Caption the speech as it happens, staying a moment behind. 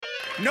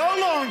No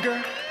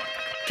longer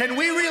can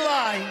we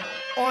rely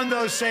on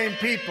those same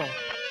people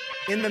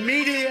in the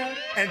media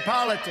and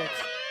politics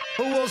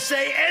who will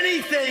say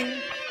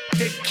anything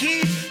to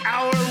keep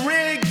our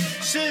rigged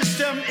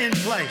system in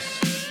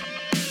place.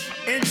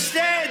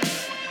 Instead,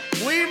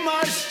 we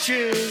must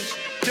choose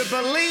to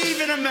believe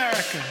in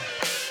America.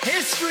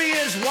 History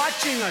is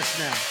watching us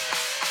now.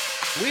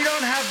 We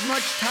don't have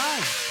much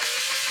time,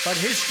 but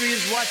history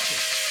is watching.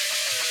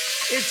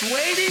 It's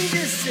waiting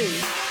to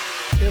see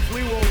if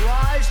we will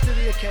rise to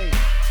the occasion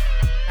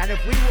and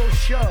if we will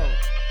show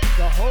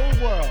the whole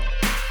world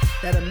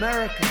that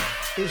America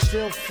is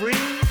still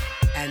free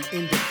and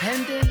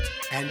independent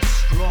and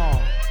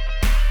strong.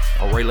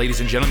 All right,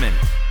 ladies and gentlemen,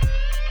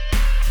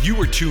 you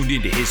are tuned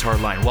into His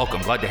Hardline.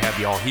 Welcome. Glad to have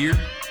you all here.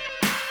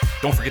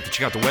 Don't forget to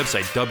check out the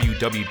website,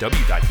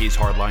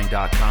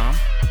 www.hishardline.com.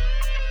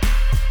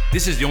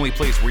 This is the only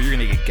place where you're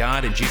going to get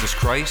God and Jesus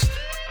Christ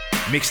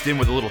mixed in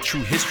with a little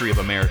true history of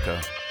America,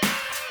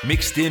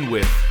 mixed in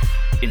with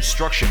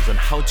instructions on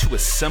how to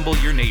assemble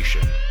your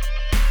nation.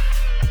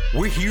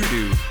 We're here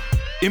to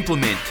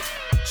implement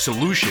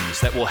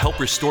solutions that will help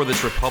restore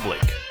this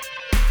republic.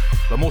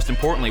 But most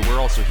importantly,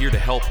 we're also here to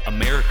help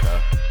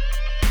America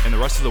and the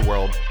rest of the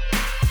world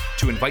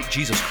to invite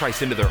Jesus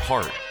Christ into their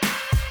heart.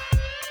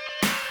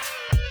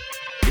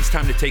 It's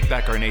time to take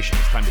back our nation.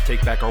 It's time to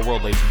take back our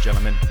world, ladies and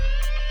gentlemen.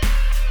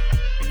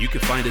 And you can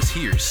find us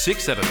here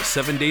 6 out of the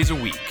 7 days a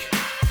week.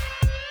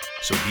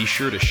 So be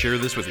sure to share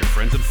this with your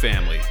friends and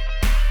family.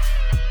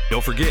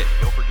 Don't forget,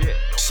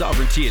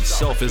 sovereignty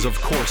itself is of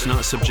course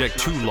not subject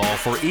to law,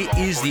 for it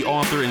is the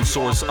author and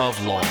source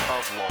of law.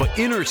 But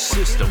in our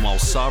system, all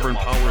sovereign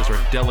powers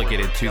are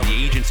delegated to the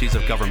agencies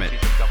of government.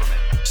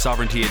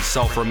 Sovereignty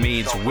itself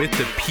remains with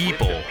the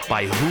people,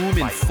 by whom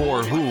and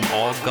for whom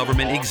all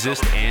government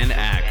exists and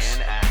acts.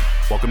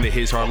 Welcome to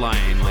His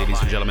Hardline, ladies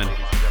and gentlemen.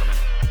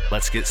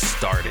 Let's get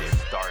started.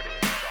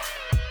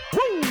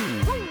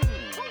 Woo!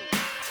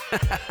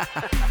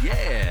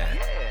 Yeah.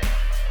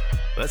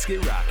 Let's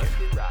get rocking.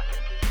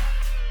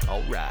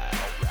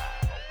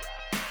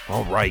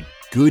 All right.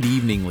 Good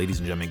evening, ladies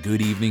and gentlemen.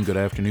 Good evening, good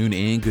afternoon,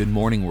 and good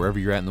morning, wherever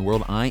you're at in the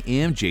world. I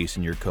am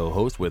Jason, your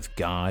co-host, with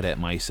God at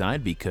my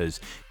side, because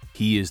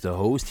He is the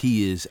host,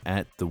 He is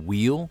at the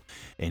wheel,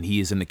 and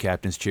He is in the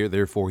captain's chair.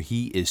 Therefore,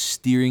 He is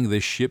steering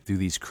this ship through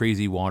these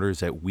crazy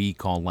waters that we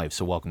call life.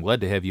 So welcome.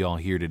 Glad to have you all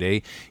here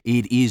today.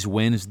 It is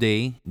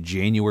Wednesday,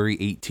 January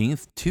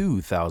 18th,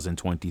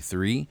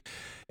 2023.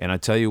 And I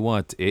tell you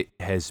what, it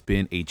has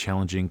been a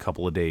challenging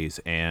couple of days,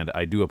 and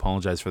I do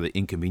apologize for the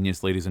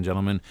inconvenience, ladies and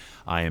gentlemen.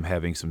 I am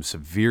having some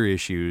severe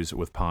issues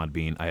with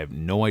Podbean. I have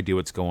no idea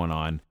what's going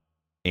on.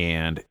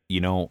 And,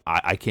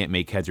 I can't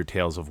make heads or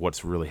tails of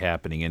what's really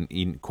happening.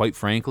 And quite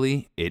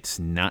frankly, it's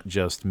not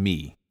just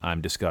me, I'm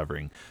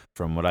discovering.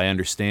 From what I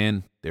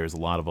understand, there's a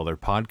lot of other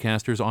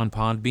podcasters on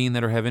Podbean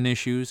that are having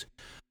issues.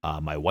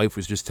 My wife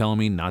was just telling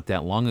me not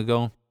that long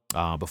ago,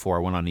 before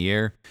I went on the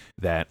air,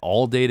 that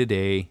all day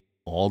today,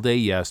 all day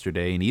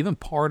yesterday, and even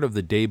part of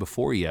the day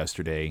before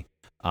yesterday,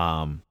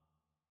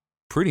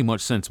 pretty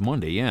much since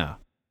Monday,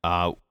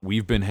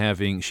 we've been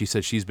having, she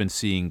said she's been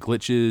seeing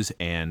glitches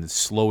and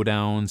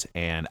slowdowns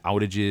and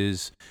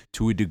outages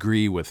to a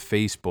degree with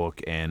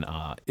Facebook and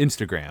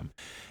Instagram.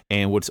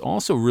 And what's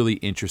also really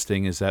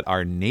interesting is that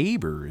our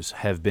neighbors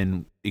have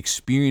been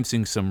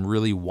experiencing some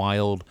really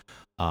wild,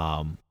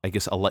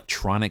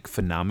 electronic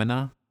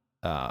phenomena.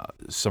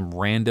 Some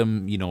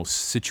random,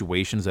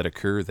 situations that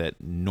occur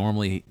that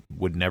normally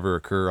would never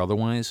occur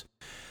otherwise.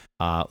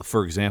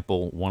 For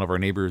example, one of our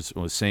neighbors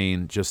was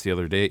saying just the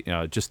other day,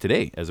 just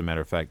today, as a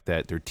matter of fact,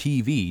 that their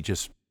TV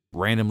just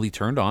randomly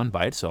turned on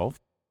by itself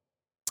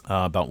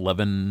about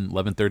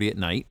 11:30 at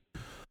night.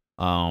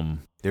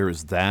 There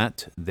was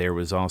that. There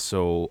was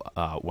also,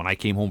 when I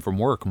came home from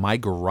work, my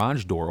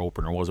garage door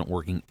opener wasn't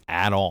working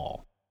at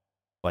all.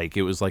 Like,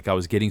 it was like I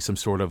was getting some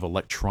sort of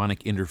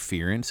electronic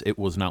interference. It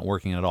was not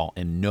working at all.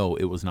 And no,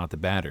 it was not the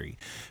battery.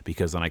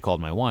 Because then I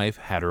called my wife,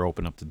 had her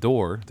open up the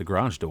door, the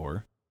garage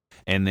door.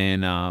 And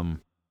then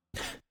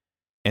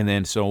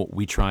so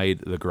we tried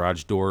the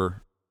garage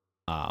door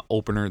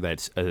opener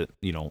that's,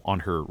 on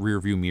her rear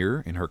view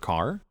mirror in her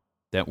car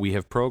that we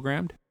have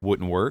programmed.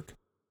 Wouldn't work.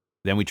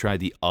 Then we tried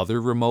the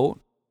other remote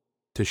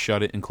to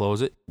shut it and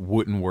close it.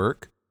 Wouldn't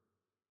work.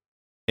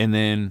 And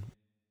then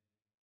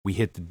we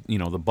hit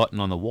the button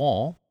on the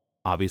wall.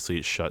 Obviously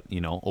it shut,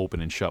 open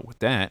and shut with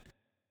that.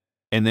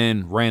 And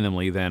then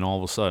randomly, all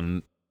of a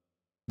sudden,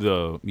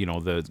 the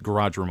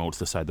garage remotes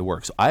decide to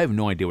work. So I have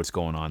no idea what's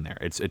going on there.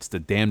 It's the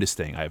damnedest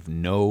thing. I have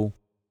no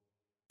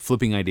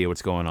flipping idea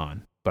what's going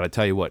on. But I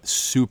tell you what,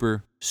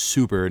 super,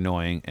 super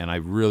annoying. And I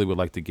really would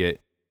like to get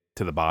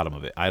to the bottom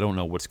of it. I don't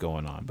know what's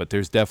going on, but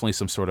there's definitely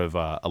some sort of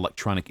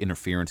electronic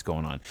interference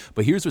going on.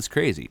 But here's what's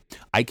crazy.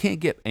 I can't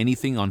get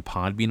anything on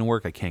Podbean to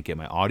work. I can't get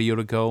my audio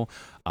to go.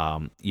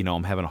 I'm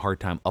having a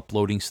hard time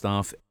uploading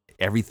stuff.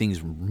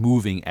 everything's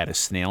moving at a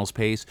snail's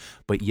pace,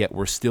 but yet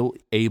we're still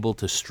able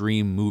to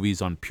stream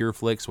movies on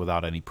PureFlix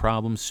without any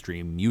problems,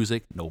 stream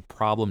music, no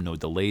problem, no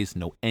delays,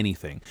 no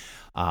anything.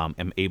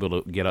 I'm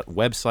able to get up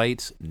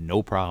websites,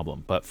 no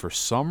problem. But for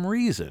some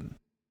reason,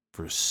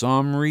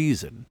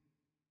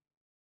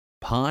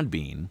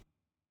 Podbean,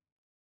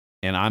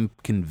 and I'm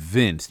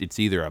convinced it's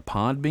either a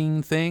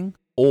Podbean thing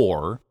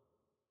or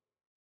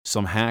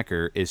some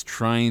hacker is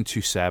trying to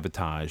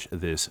sabotage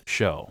this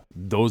show.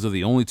 Those are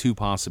the only two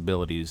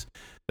possibilities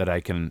that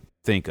I can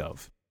think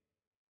of,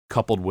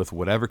 coupled with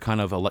whatever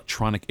kind of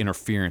electronic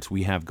interference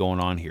we have going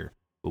on here.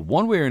 But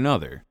one way or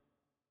another,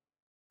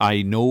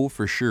 I know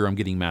for sure I'm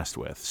getting messed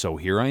with. So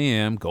here I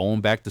am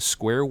going back to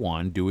square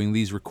one, doing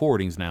these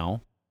recordings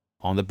now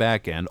on the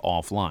back end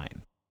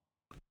offline.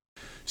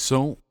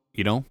 So,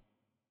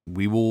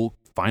 we will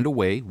find a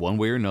way, one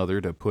way or another,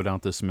 to put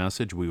out this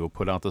message. We will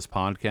put out this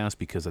podcast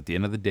because at the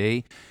end of the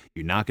day,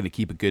 you're not going to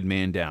keep a good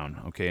man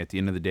down. Okay, at the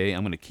end of the day,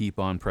 I'm going to keep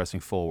on pressing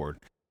forward.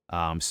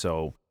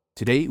 So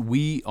today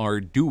we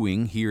are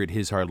doing here at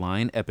His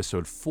Hardline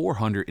episode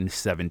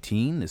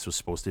 417. This was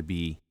supposed to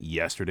be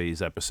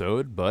yesterday's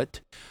episode,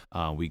 but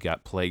we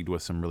got plagued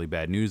with some really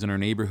bad news in our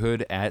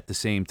neighborhood at the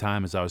same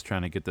time as I was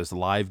trying to get this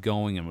live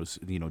going and was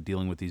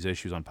dealing with these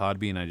issues on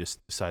Podbean. I just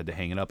decided to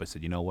hang it up. I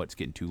said, you know what, it's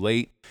getting too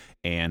late,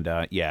 and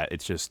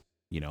it's just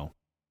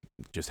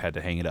just had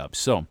to hang it up.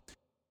 So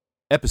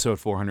episode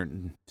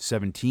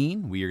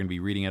 417, we are going to be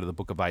reading out of the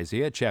book of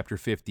Isaiah, chapter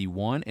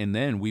 51, and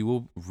then we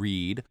will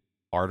read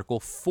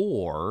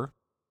Art.4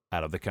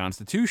 out of the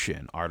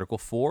Constitution,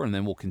 Art.4, and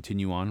then we'll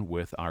continue on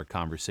with our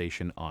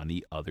conversation on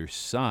the other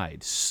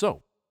side.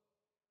 So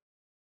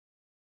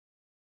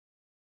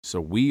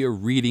we are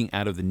reading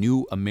out of the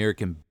New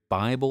American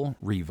Bible,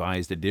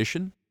 Revised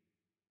Edition,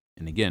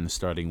 and again,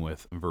 starting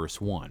with verse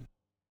 1.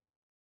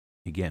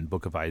 Again,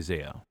 book of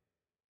Isaiah.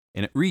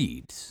 And it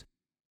reads,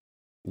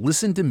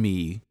 "Listen to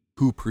me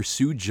who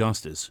pursue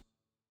justice,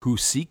 who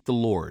seek the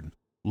Lord.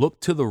 Look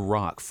to the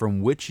rock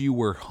from which you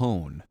were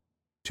hewn,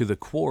 to the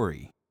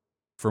quarry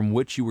from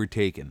which you were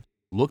taken.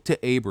 Look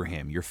to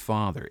Abraham, your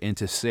father, and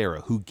to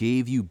Sarah, who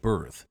gave you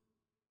birth.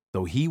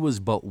 Though he was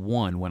but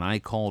one when I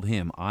called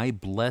him, I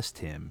blessed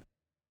him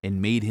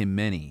and made him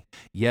many.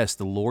 Yes,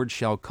 the Lord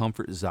shall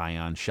comfort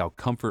Zion, shall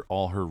comfort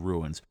all her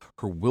ruins.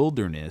 Her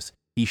wilderness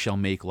he shall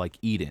make like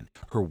Eden,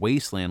 her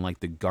wasteland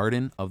like the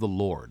garden of the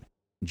Lord.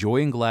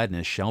 Joy and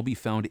gladness shall be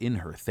found in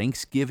her,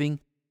 thanksgiving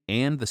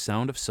and the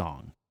sound of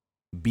song.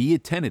 Be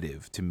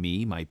attentive to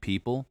me, my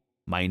people,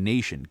 my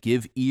nation.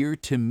 Give ear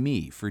to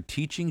me, for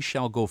teaching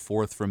shall go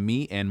forth from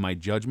me, and my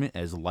judgment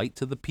as light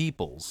to the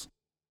peoples.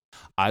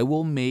 I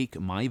will make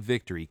my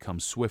victory come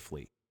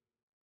swiftly.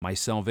 My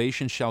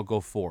salvation shall go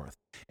forth,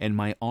 and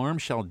my arm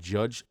shall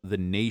judge the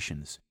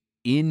nations.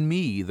 In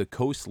me the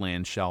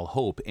coastland shall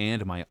hope,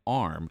 and my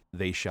arm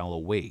they shall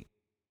await.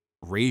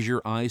 Raise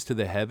your eyes to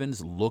the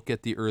heavens, look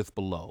at the earth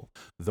below.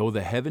 Though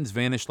the heavens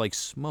vanish like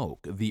smoke,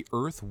 the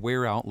earth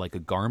wear out like a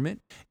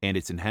garment, and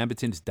its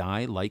inhabitants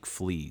die like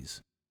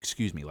fleas.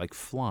 Like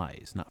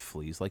flies, not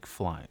fleas, like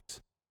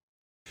flies.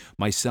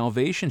 My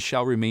salvation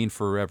shall remain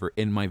forever,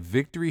 and my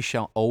victory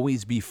shall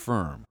always be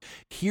firm.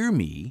 Hear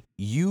me,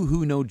 you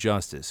who know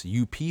justice,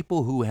 you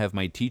people who have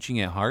my teaching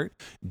at heart.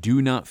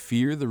 Do not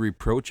fear the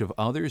reproach of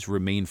others.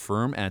 Remain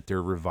firm at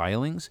their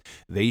revilings.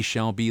 They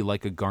shall be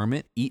like a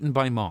garment eaten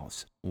by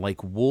moths,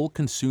 like wool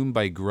consumed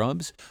by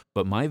grubs.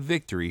 But my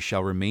victory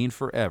shall remain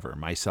forever,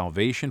 my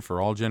salvation for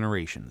all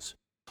generations.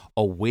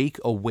 Awake,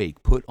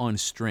 awake, put on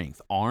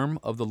strength, arm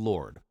of the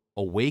Lord.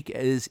 Awake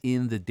as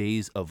in the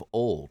days of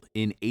old,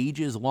 in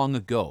ages long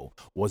ago.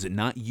 Was it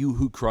not you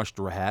who crushed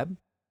Rahab?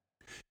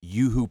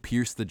 You who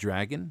pierced the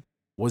dragon?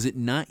 Was it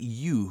not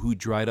you who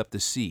dried up the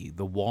sea,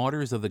 the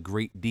waters of the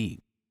great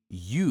deep?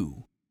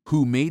 You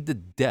who made the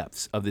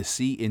depths of the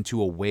sea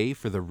into a way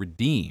for the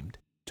redeemed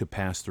to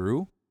pass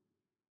through?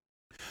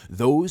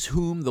 Those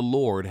whom the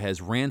Lord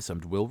has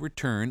ransomed will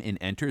return and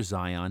enter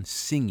Zion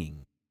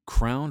singing,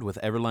 crowned with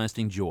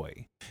everlasting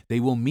joy. They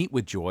will meet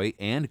with joy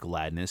and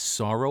gladness,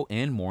 sorrow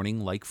and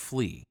mourning like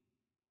flee.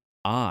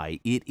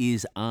 It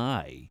is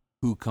I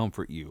who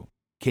comfort you.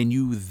 Can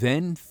you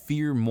then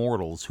fear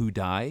mortals who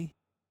die?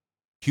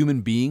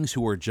 Human beings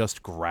who are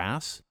just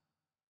grass?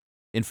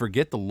 And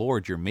forget the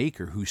Lord your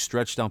Maker, who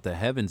stretched out the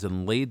heavens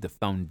and laid the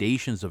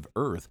foundations of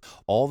earth.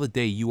 All the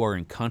day you are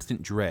in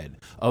constant dread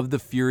of the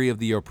fury of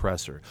the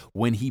oppressor,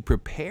 when he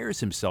prepares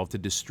himself to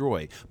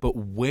destroy. But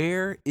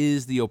where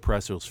is the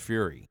oppressor's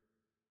fury?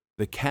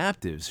 The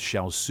captives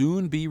shall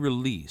soon be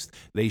released.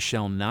 They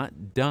shall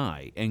not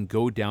die and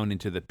go down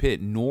into the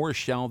pit, nor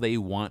shall they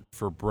want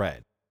for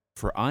bread.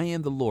 For I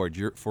am the Lord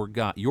your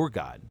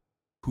God,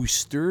 who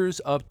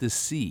stirs up the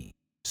sea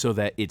so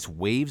that its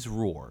waves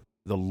roar.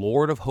 The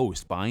Lord of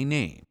hosts by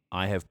name.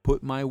 I have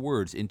put my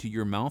words into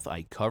your mouth.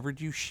 I covered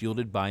you,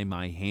 shielded by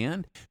my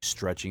hand,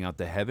 stretching out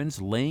the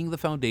heavens, laying the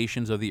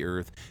foundations of the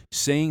earth,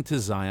 saying to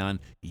Zion,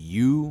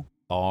 you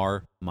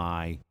are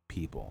my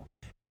people.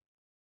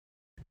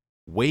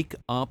 Wake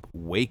up,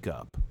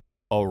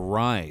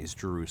 arise,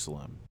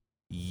 Jerusalem,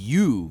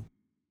 you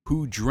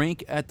who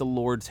drank at the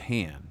Lord's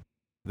hand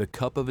the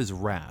cup of his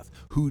wrath,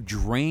 who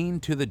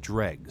drained to the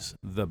dregs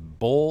the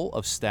bowl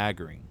of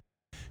staggering.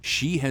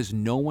 She has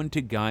no one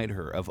to guide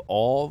her of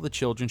all the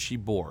children she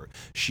bore.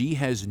 She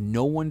has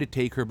no one to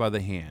take her by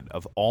the hand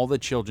of all the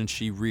children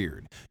she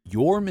reared.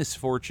 Your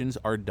misfortunes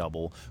are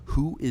double.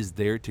 Who is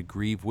there to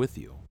grieve with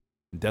you?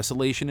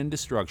 Desolation and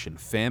destruction,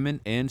 famine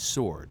and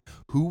sword.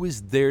 Who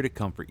is there to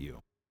comfort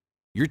you?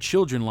 Your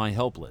children lie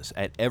helpless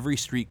at every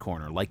street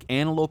corner, like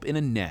antelope in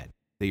a net.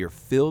 They are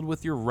filled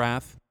with your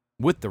wrath,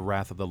 with the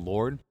wrath of the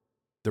Lord,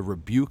 the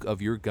rebuke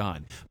of your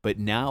God. But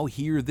now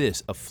hear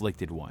this,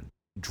 afflicted one,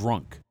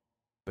 drunk,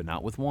 but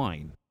not with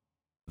wine.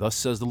 Thus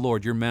says the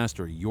Lord your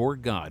master, your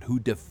God,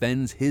 who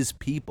defends his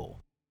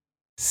people.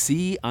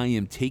 See, I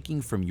am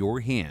taking from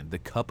your hand the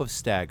cup of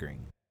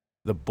staggering.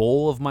 The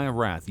bowl of my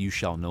wrath you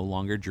shall no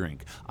longer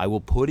drink. I will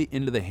put it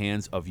into the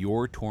hands of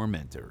your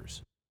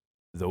tormentors,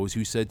 those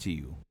who said to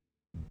you,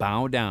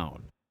 bow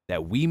down,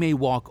 that we may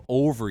walk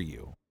over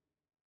you.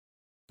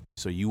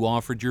 So you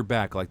offered your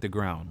back like the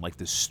ground, like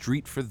the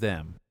street for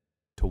them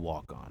to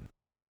walk on.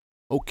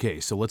 Okay,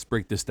 so let's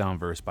break this down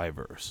verse by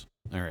verse.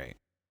 All right.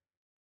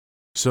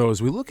 So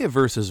as we look at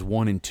verses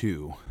 1 and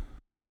 2,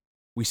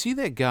 we see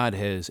that God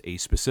has a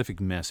specific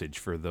message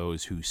for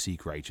those who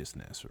seek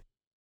righteousness.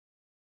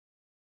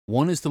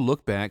 One is to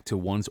look back to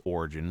one's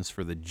origins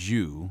for the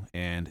Jew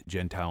and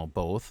Gentile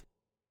both.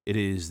 It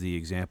is the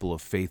example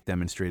of faith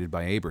demonstrated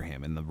by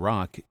Abraham, and the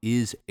rock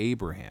is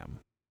Abraham,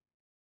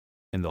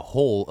 and the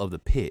hole of the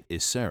pit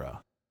is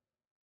Sarah.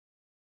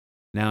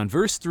 Now in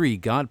verse 3,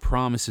 God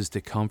promises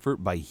to comfort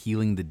by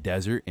healing the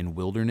desert and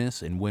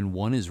wilderness, and when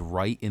one is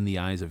right in the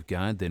eyes of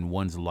God, then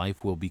one's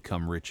life will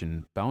become rich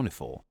and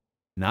bountiful,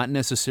 not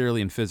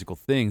necessarily in physical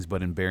things,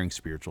 but in bearing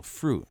spiritual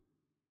fruit.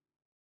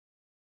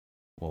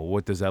 Well,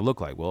 what does that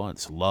look like? Well,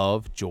 it's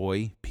love,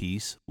 joy,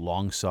 peace,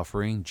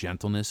 long-suffering,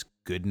 gentleness,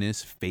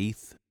 goodness,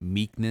 faith,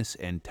 meekness,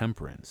 and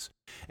temperance.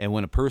 And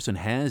when a person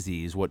has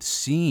these, what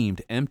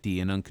seemed empty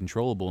and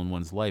uncontrollable in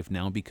one's life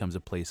now becomes a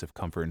place of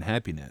comfort and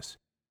happiness.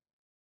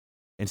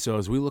 And so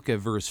as we look at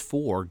verse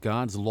 4,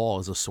 God's law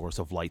is a source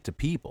of light to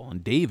people.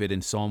 And David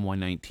in Psalm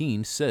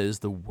 119 says,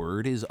 the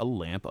word is a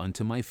lamp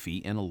unto my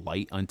feet and a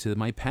light unto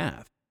my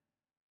path.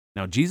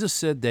 Now, Jesus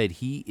said that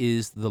he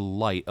is the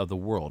light of the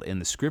world,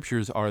 and the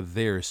scriptures are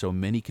there so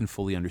many can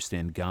fully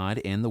understand God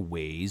and the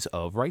ways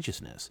of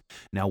righteousness.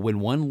 Now, when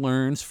one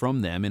learns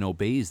from them and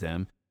obeys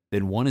them,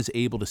 then one is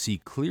able to see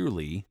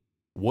clearly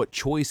what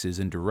choices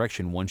and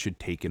direction one should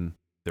take in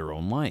their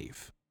own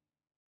life.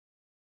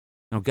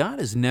 Now, God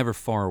is never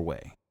far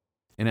away.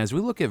 And as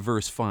we look at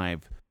verse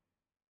 5,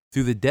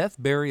 through the death,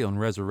 burial, and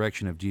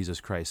resurrection of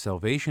Jesus Christ,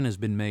 salvation has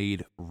been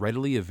made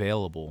readily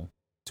available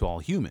to all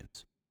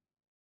humans.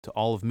 To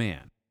all of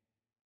man,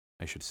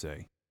 I should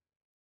say.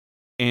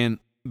 And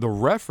the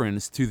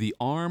reference to the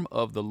arm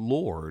of the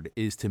Lord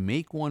is to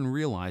make one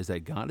realize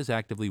that God is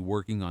actively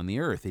working on the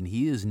earth, and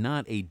he is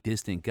not a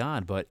distant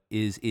God, but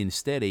is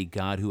instead a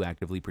God who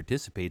actively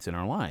participates in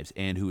our lives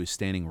and who is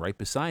standing right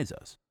beside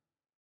us.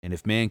 And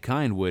if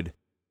mankind would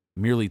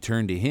merely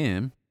turn to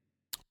him,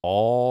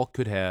 all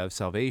could have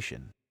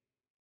salvation.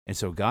 And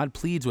so God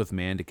pleads with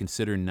man to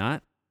consider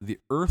not the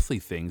earthly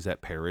things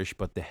that perish,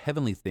 but the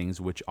heavenly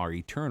things which are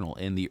eternal.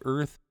 And the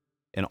earth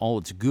and all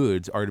its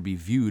goods are to be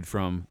viewed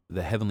from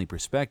the heavenly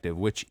perspective,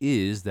 which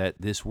is that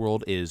this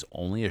world is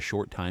only a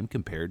short time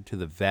compared to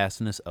the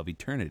vastness of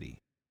eternity.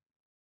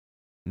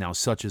 Now,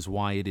 such is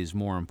why it is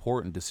more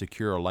important to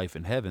secure a life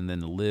in heaven than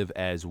to live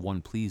as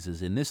one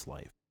pleases in this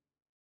life.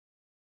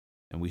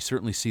 And we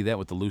certainly see that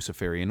with the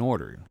Luciferian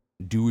order.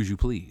 Do as you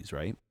please,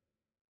 right?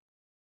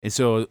 And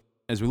so,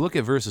 as we look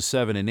at verses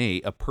 7 and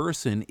 8, a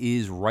person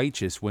is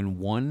righteous when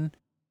one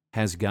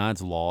has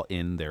God's law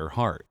in their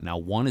heart. Now,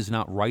 one is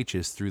not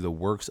righteous through the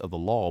works of the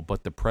law,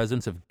 but the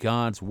presence of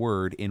God's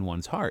word in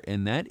one's heart.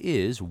 And that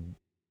is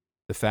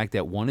the fact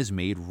that one is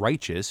made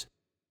righteous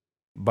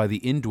by the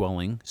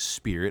indwelling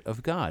Spirit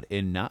of God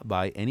and not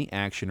by any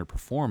action or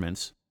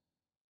performance.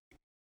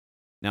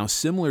 Now,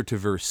 similar to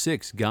verse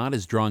 6, God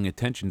is drawing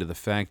attention to the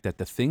fact that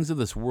the things of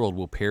this world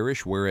will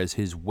perish, whereas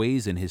his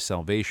ways and his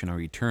salvation are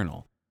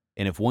eternal.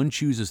 And if one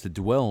chooses to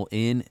dwell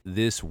in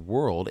this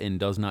world and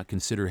does not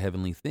consider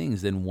heavenly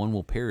things, then one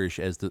will perish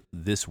as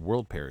this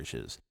world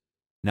perishes.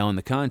 Now, on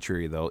the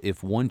contrary, though,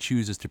 if one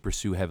chooses to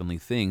pursue heavenly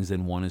things,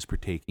 then one is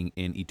partaking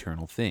in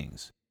eternal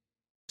things.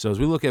 So as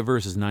we look at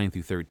verses 9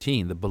 through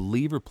 13, the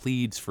believer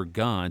pleads for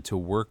God to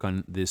work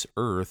on this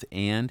earth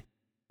and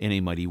in a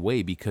mighty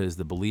way, because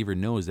the believer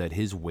knows that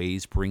his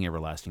ways bring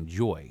everlasting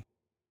joy.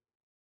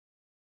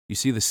 You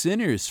see, the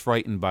sinner is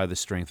frightened by the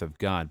strength of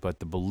God, but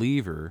the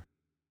believer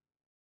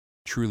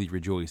truly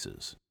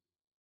rejoices.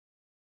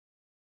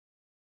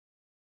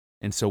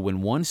 And so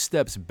when one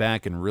steps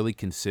back and really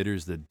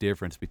considers the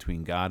difference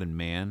between God and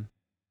man,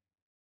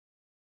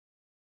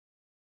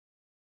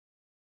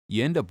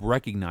 you end up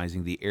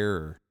recognizing the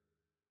error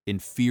in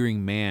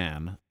fearing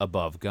man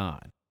above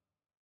God.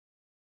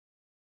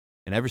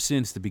 And ever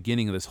since the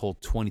beginning of this whole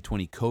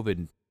 2020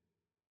 COVID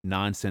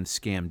nonsense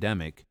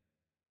scamdemic,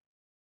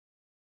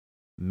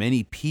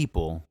 many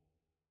people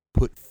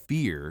put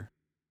fear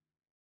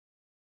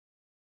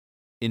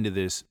into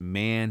this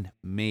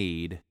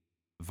man-made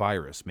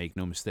virus. Make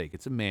no mistake,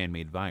 it's a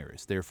man-made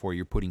virus. Therefore,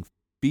 you're putting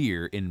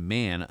fear in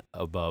man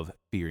above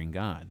fearing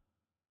God.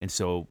 And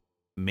so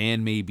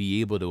man may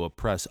be able to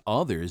oppress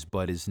others,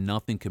 but is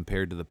nothing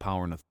compared to the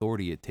power and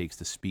authority it takes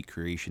to speak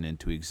creation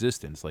into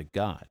existence like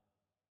God.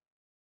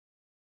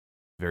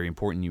 Very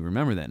important you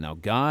remember that. Now,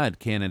 God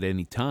can at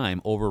any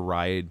time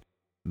override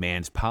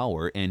man's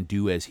power and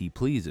do as he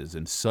pleases,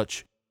 and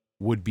such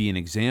would be an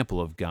example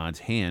of God's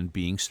hand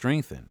being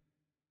strengthened.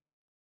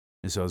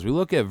 And so as we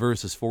look at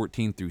verses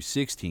 14 through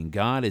 16,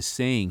 God is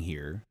saying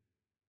here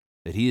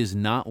that he is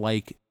not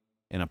like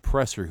an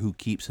oppressor who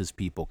keeps his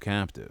people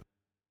captive.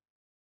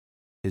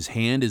 His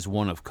hand is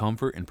one of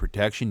comfort and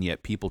protection,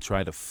 yet people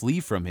try to flee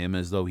from him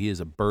as though he is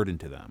a burden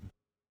to them.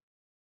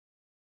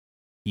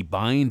 He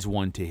binds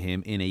one to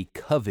him in a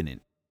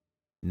covenant,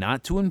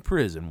 not to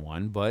imprison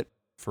one, but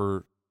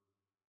for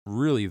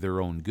really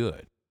their own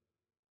good.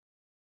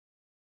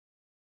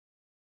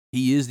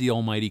 He is the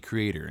Almighty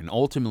Creator, and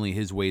ultimately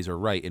his ways are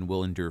right and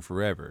will endure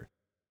forever.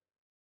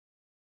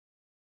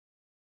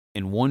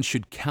 And one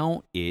should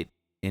count it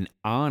an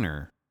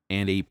honor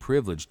and a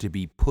privilege to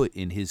be put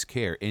in his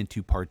care and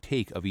to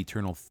partake of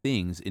eternal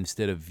things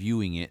instead of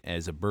viewing it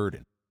as a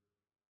burden.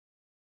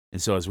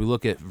 And so as we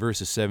look at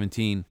verses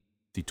 17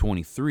 to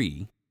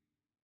 23,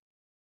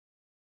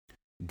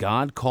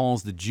 God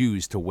calls the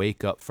Jews to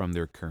wake up from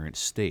their current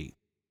state.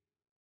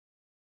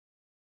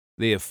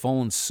 They have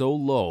fallen so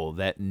low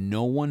that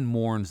no one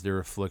mourns their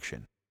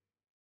affliction.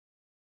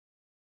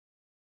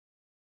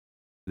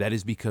 That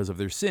is because of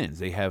their sins.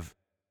 They have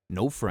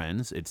no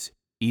friends. It's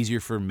easier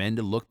for men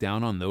to look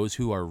down on those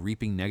who are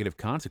reaping negative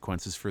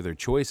consequences for their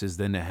choices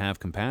than to have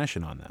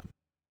compassion on them.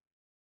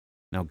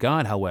 Now,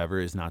 God, however,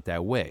 is not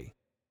that way,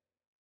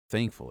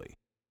 thankfully.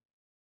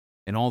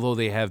 And although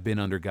they have been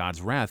under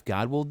God's wrath,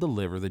 God will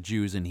deliver the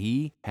Jews, and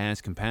he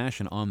has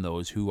compassion on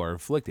those who are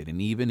afflicted,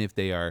 and even if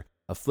they are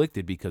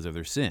afflicted because of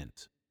their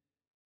sins.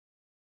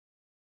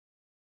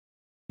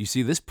 You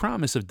see, this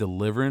promise of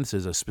deliverance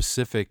is a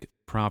specific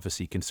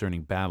prophecy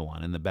concerning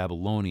Babylon, and the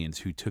Babylonians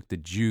who took the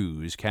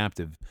Jews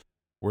captive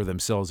were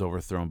themselves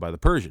overthrown by the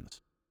Persians.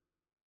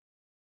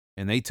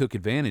 And they took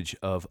advantage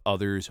of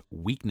others'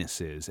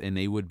 weaknesses, and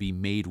they would be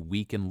made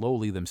weak and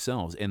lowly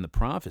themselves. And the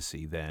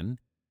prophecy, then,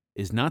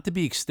 is not to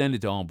be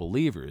extended to all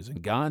believers,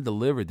 and God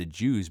delivered the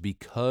Jews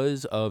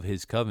because of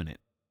his covenant.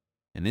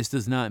 And this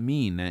does not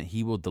mean that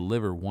he will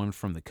deliver one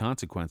from the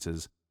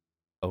consequences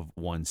of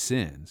one's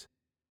sins.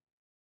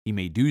 He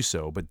may do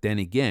so, but then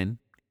again,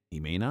 he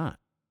may not.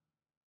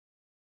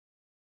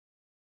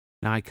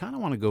 Now, I kind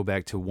of want to go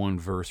back to one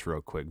verse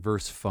real quick,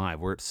 verse 5,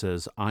 where it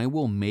says, I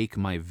will make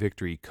my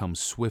victory come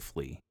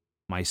swiftly.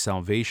 My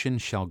salvation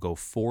shall go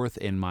forth,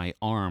 and my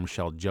arm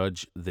shall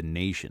judge the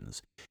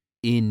nations.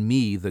 In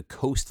me the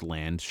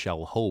coastland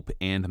shall hope,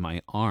 and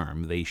my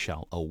arm they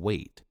shall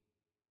await.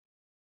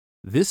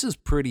 This is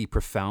pretty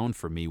profound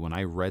for me when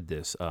I read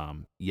this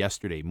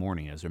yesterday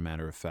morning, as a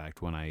matter of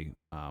fact, when I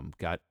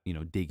got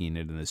digging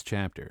into this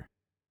chapter.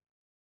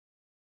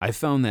 I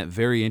found that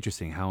very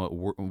interesting how it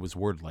was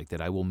worded like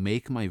that. I will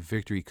make my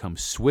victory come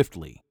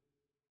swiftly,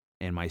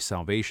 and my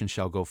salvation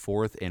shall go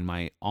forth, and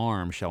my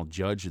arm shall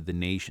judge the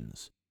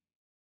nations.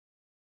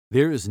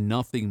 There is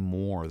nothing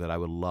more that I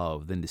would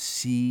love than to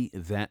see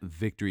that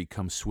victory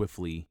come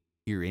swiftly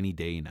here any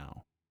day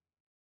now.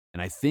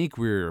 And I think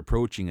we're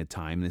approaching a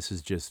time, this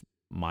is just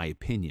my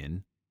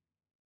opinion,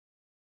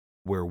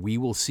 where we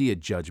will see a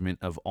judgment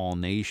of all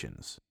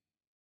nations.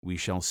 We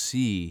shall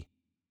see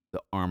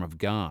the arm of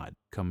God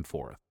come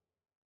forth.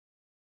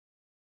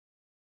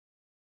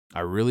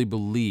 I really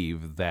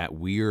believe that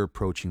we are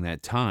approaching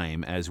that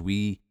time as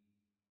we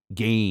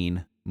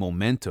gain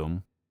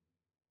momentum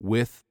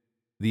with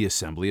the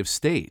assembly of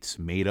states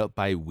made up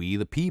by we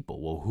the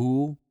people. Well,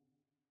 who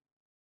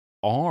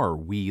are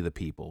we the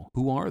people?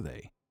 Who are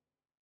they?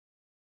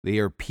 They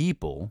are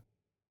people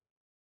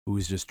who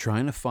is just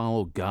trying to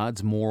follow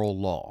God's moral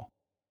law.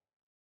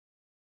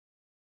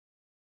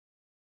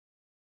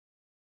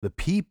 The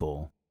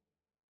people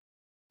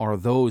are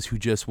those who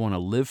just want to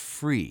live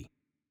free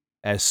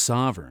as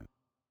sovereign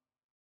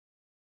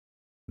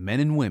men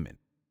and women.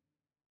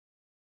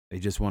 They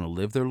just want to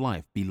live their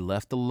life, be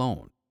left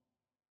alone.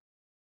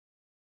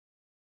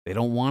 They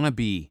don't want to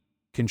be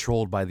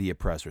controlled by the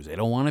oppressors. They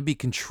don't want to be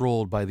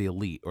controlled by the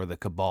elite or the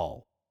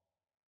cabal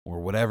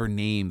or whatever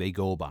name they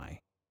go by.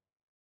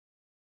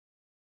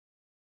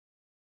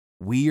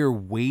 We are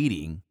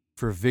waiting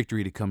for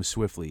victory to come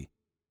swiftly.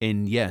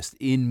 And yes,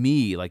 in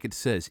me, like it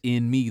says,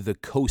 in me the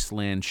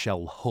coastland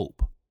shall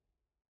hope.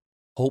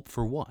 Hope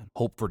for what?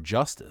 Hope for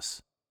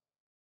justice.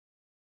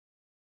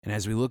 And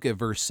as we look at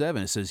verse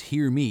 7, it says,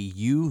 hear me,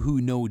 you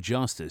who know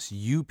justice,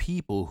 you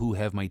people who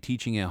have my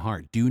teaching at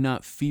heart. Do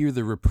not fear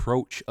the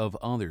reproach of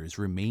others.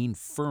 Remain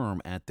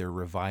firm at their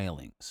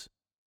revilings.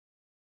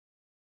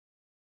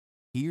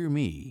 Hear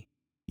me,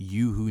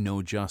 you who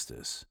know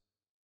justice.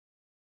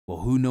 Well,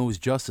 who knows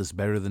justice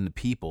better than the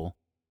people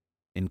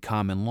in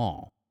common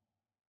law,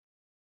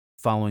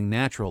 following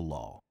natural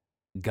law?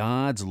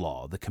 God's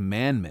law, the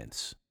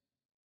commandments.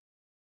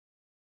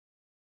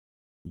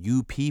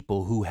 You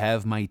people who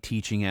have my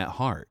teaching at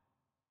heart,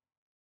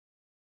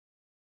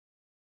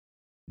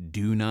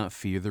 do not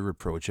fear the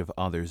reproach of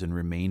others and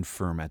remain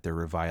firm at their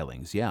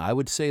revilings. Yeah, I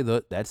would say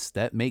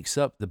that makes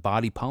up the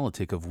body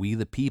politic of we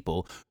the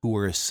people who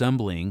are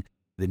assembling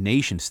the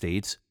nation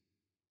states,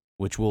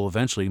 which will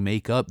eventually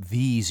make up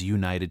these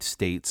United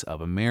States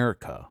of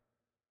America,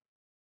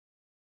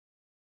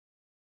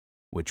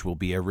 which will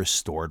be a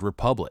restored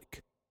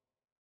republic.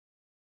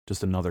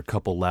 Just another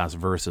couple last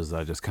verses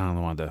that I just kind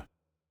of wanted to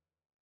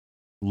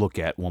look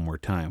at one more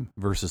time.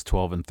 Verses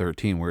 12 and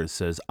 13, where it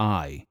says,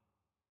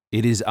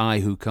 it is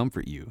I who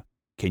comfort you.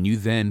 Can you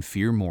then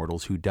fear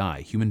mortals who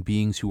die, human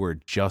beings who are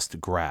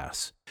just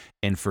grass,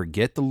 and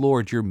forget the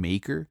Lord your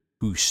Maker,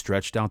 who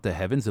stretched out the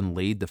heavens and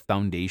laid the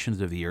foundations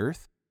of the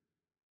earth?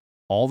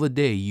 All the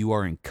day you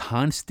are in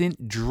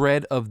constant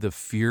dread of the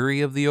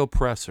fury of the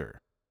oppressor,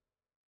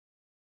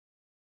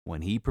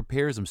 when he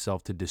prepares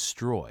himself to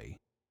destroy.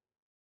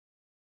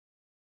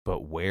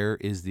 But where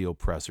is the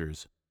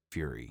oppressor's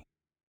fury?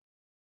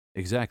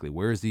 Exactly,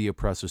 where is the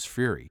oppressor's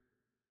fury?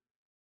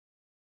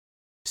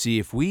 See,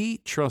 if we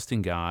trust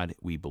in God,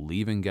 we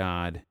believe in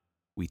God,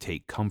 we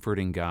take comfort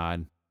in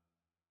God,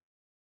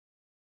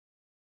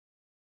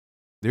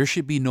 there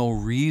should be no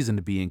reason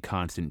to be in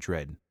constant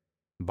dread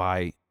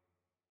by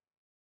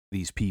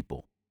these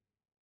people,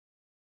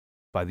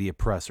 by the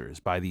oppressors,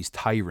 by these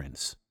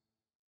tyrants.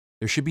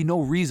 There should be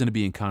no reason to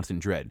be in constant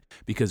dread,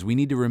 because we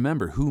need to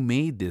remember who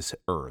made this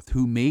earth,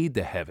 who made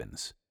the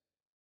heavens,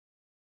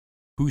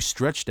 who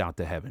stretched out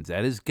the heavens.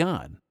 That is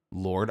God,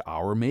 Lord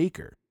our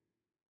Maker.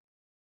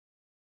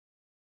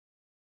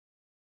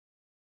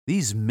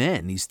 These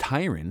men, these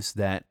tyrants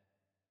that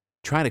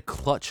try to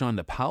clutch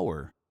onto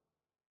power,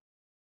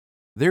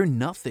 they're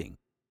nothing.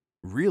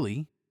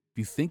 Really, if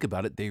you think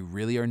about it, they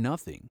really are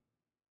nothing.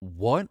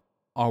 What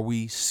are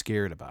we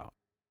scared about?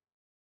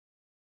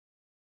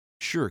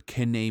 Sure,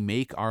 can they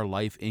make our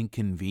life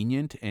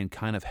inconvenient and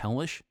kind of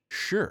hellish?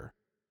 Sure.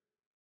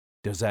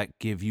 Does that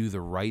give you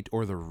the right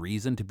or the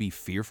reason to be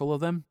fearful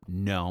of them?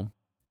 No.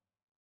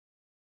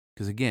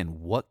 Because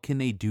again, what can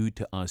they do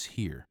to us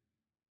here?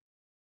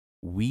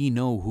 We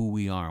know who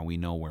we are, and we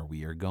know where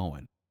we are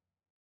going.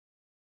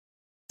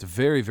 It's a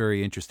very,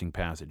 very interesting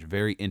passage,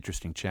 very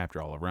interesting chapter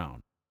all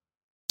around.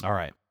 All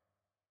right,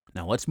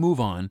 now let's move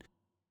on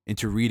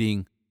into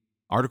reading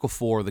Article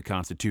 4 of the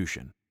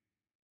Constitution.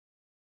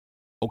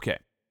 Okay,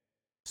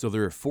 so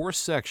there are 4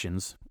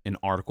 sections in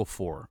Article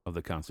 4 of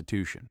the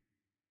Constitution.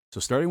 So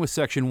starting with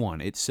Section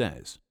 1, it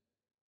says,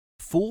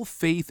 full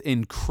faith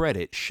and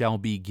credit shall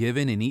be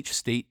given in each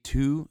state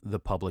to the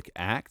public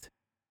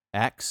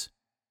acts,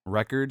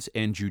 records,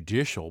 and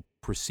judicial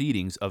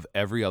proceedings of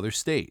every other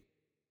state.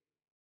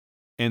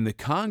 And the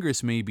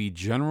Congress may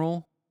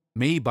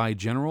by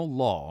general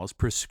laws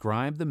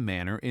prescribe the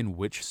manner in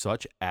which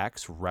such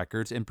acts,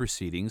 records, and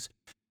proceedings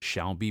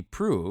shall be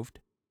proved,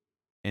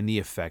 and the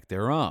effect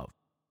thereof.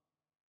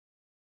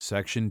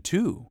 Section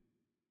 2.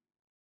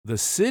 The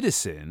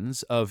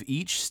citizens of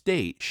each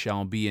state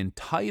shall be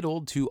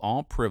entitled to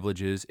all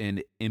privileges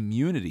and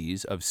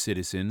immunities of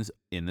citizens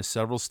in the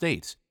several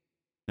states.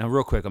 Now,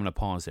 real quick, I'm going to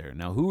pause there.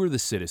 Now, who are the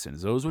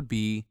citizens? Those would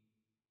be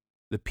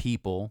the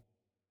people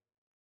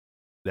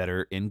that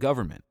are in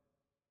government.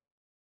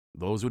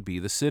 Those would be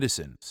the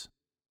citizens.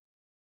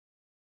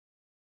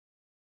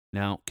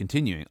 Now,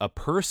 continuing, a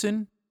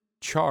person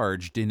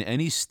charged in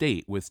any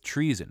state with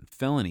treason,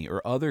 felony,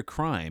 or other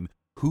crime,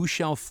 who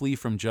shall flee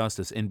from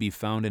justice and be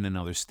found in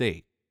another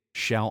state,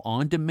 shall,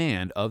 on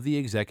demand of the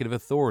executive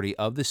authority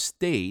of the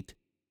state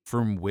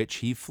from which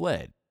he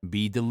fled,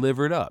 be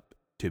delivered up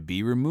to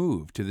be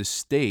removed to the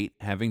state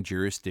having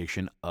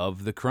jurisdiction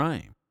of the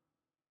crime.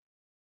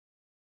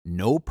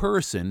 No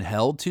person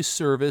held to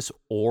service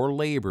or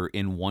labor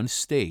in one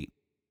state,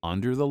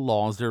 under the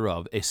laws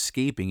thereof,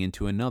 escaping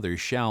into another,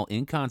 shall,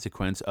 in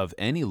consequence of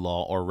any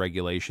law or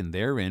regulation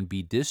therein,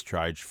 be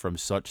discharged from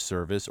such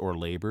service or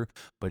labor,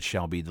 but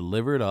shall be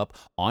delivered up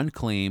on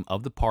claim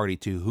of the party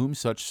to whom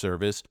such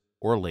service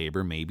or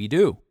labor may be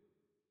due.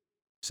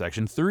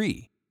 Section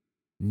 3.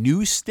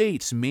 New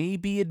states may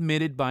be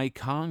admitted by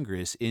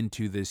Congress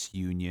into this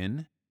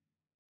union,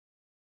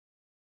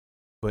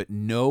 but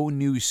no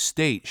new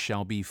state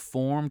shall be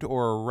formed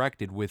or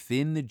erected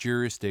within the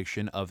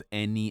jurisdiction of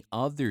any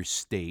other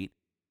state,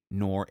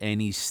 nor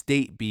any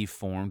state be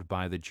formed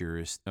by the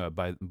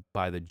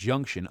by the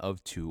junction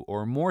of 2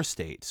 or more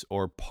states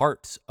or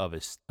parts of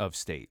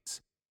states,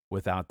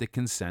 without the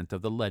consent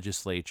of the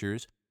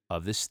legislatures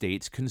of the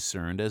states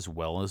concerned, as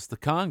well as the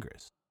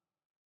Congress.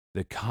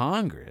 The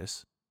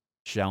Congress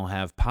shall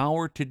have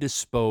power to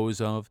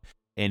dispose of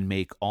and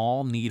make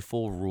all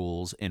needful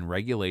rules and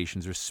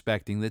regulations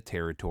respecting the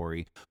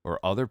territory or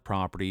other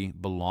property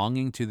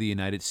belonging to the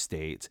United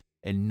States,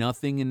 and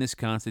nothing in this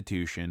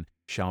Constitution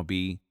shall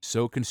be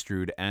so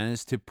construed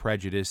as to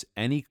prejudice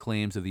any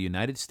claims of the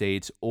United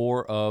States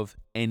or of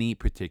any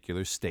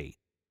particular state.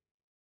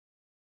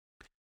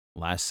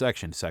 Last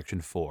section,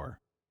 Section 4.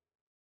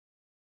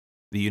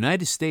 The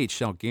United States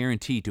shall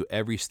guarantee to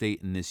every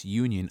state in this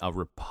union a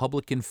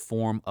republican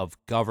form of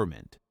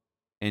government,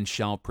 and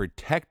shall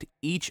protect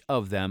each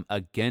of them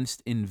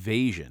against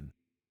invasion,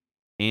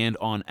 and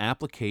on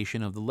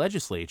application of the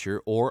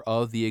legislature or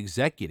of the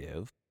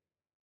executive,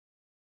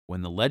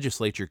 when the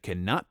legislature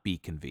cannot be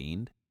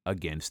convened,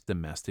 against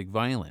domestic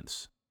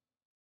violence.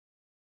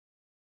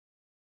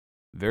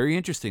 Very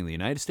interesting. The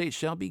United States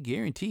shall be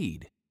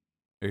guaranteed,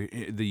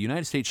 the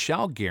United States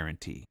shall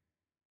guarantee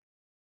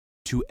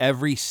to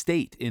every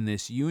state in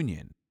this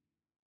union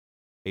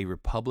a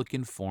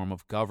republican form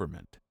of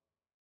government,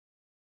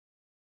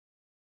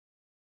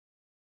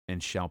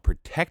 and shall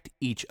protect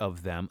each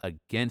of them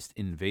against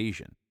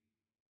invasion,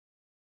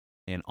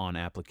 and on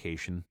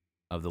application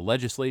of the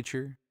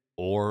legislature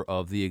or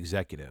of the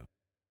executive.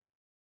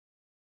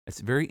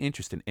 That's very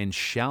interesting. And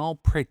shall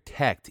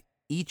protect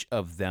each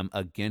of them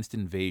against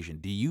invasion.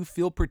 Do you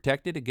feel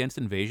protected against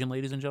invasion,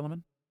 ladies and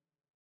gentlemen?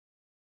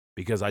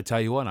 Because I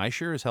tell you what, I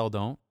sure as hell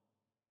don't.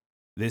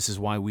 This is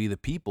why we, the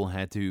people,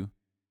 had to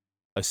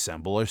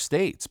assemble our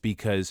states,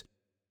 because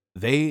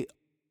they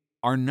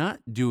are not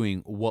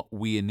doing what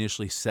we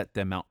initially set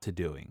them out to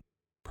doing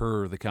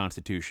per the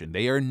Constitution.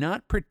 They are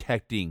not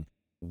protecting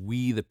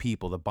we, the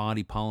people, the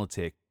body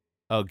politic,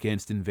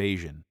 against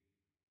invasion.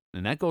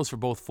 And that goes for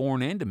both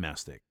foreign and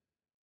domestic.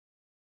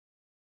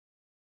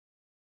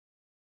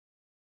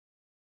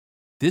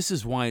 This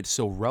is why it's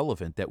so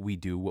relevant that we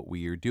do what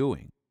we are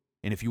doing.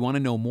 And if you want to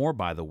know more,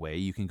 by the way,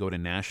 you can go to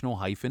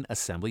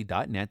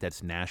national-assembly.net.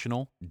 That's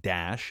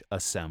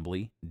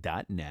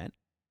national-assembly.net.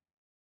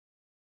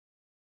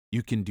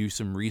 You can do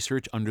some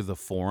research under the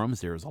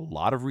forums. There's a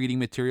lot of reading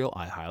material.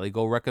 I highly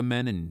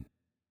recommend and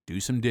do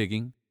some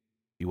digging.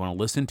 If you want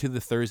to listen to the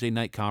Thursday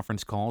night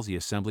conference calls, the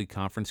Assembly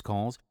conference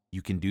calls,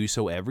 you can do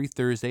so every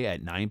Thursday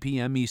at 9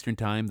 p.m. Eastern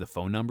Time. The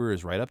phone number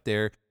is right up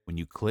there. When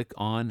you click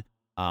on,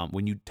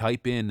 when you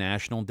type in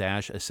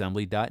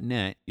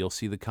national-assembly.net, you'll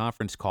see the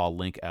conference call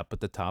link up at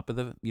the top of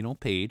the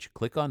page.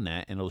 Click on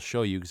that, and it'll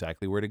show you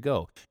exactly where to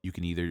go. You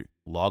can either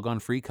log on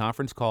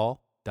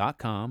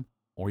freeconferencecall.com,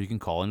 or you can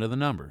call into the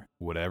number,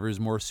 whatever is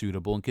more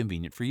suitable and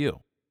convenient for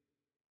you.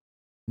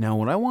 Now,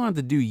 what I wanted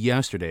to do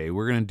yesterday,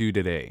 we're going to do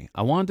today.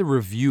 I wanted to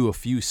review a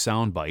few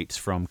sound bites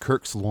from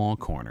Kirk's Law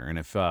Corner. And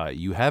if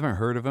you haven't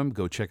heard of him,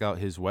 go check out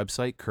his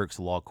website,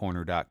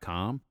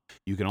 kirkslawcorner.com.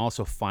 You can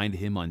also find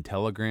him on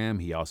Telegram.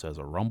 He also has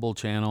a Rumble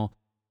channel.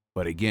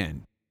 But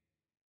again,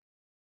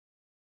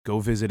 go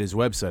visit his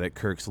website at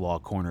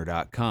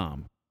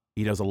kirkslawcorner.com.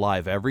 He does a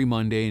live every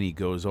Monday, and he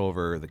goes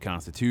over the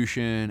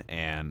Constitution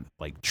and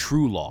like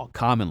true law,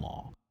 common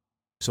law.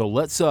 So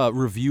let's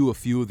review a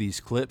few of these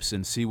clips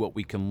and see what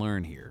we can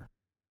learn here.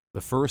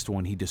 The first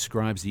one, he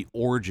describes the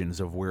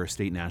origins of where a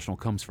state national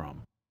comes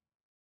from.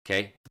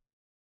 Okay.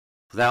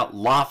 Without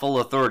lawful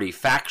authority,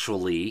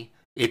 factually,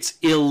 it's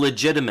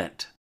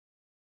illegitimate.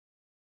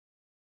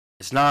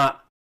 It's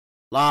not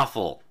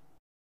lawful.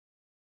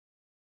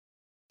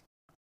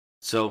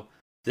 So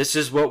this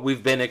is what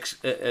we've been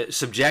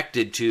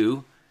subjected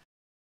to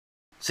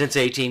since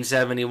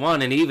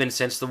 1871, and even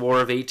since the War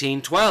of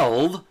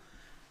 1812,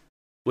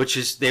 which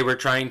is they were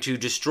trying to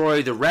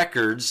destroy the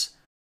records,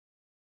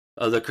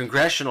 the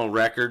congressional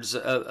records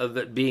of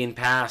it being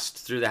passed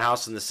through the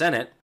House and the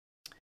Senate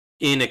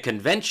in a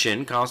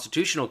convention,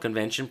 constitutional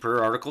convention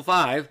per Article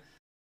 5,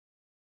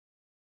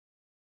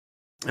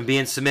 and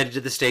being submitted to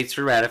the states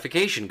for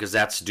ratification, because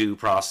that's due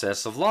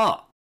process of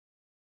law.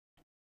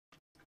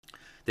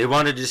 They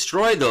wanted to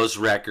destroy those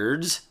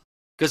records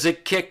because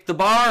it kicked the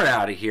bar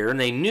out of here, and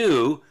they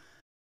knew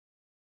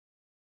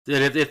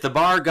that if the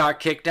bar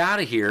got kicked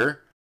out of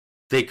here,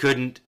 they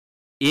couldn't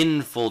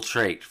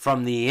infiltrate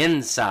from the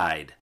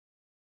inside,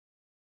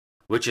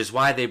 which is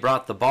why they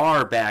brought the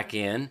bar back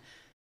in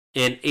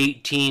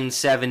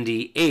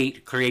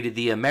 1878, created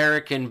the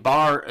American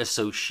Bar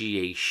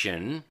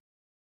Association,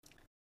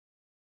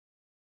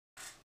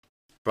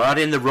 brought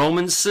in the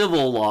Roman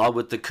civil law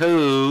with the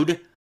Code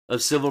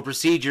of Civil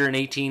Procedure in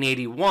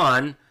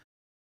 1881,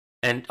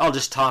 and I'll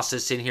just toss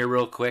this in here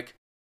real quick.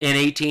 In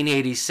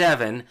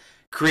 1887,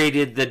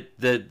 created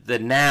the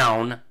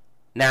noun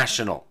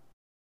national.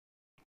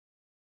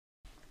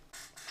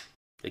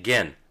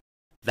 Again,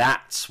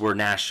 that's where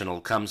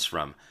national comes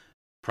from.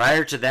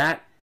 Prior to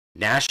that,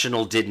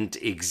 national didn't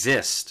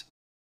exist.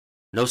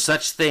 No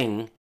such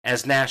thing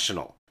as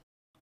national.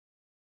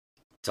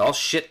 It's all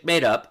shit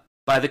made up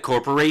by the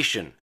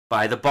corporation,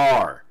 by the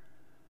bar,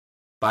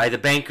 by the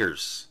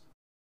bankers.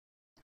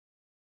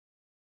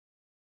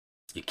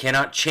 You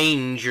cannot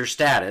change your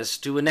status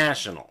to a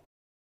national.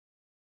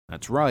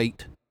 That's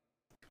right.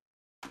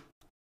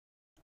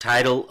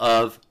 Title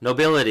of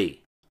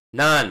nobility,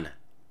 none.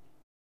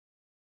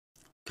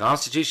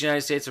 Constitution of the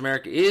United States of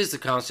America is the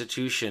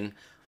Constitution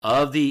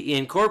of the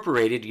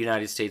incorporated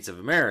United States of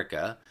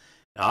America.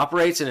 It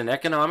operates in an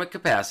economic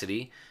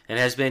capacity and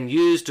has been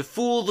used to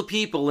fool the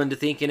people into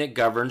thinking it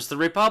governs the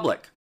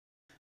republic.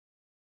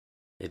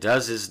 It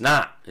does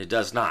not.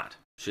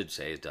 Should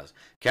say it does.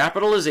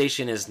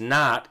 Capitalization is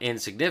not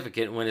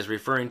insignificant when it's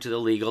referring to the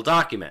legal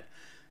document.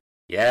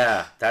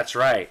 Yeah, that's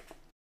right.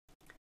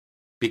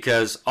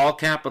 because all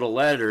capital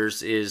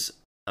letters is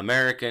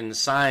American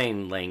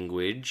Sign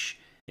Language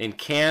and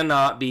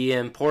cannot be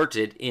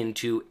imported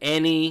into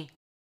any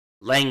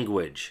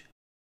language.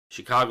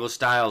 Chicago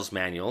Styles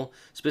Manual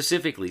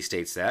specifically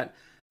states that,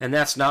 and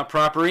that's not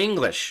proper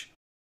English.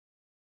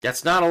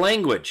 That's not a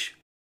language.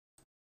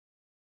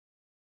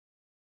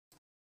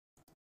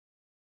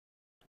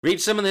 Read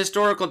some of the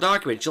historical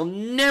documents. You'll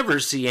never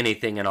see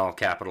anything in all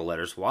capital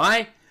letters.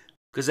 Why?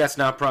 Because that's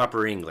not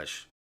proper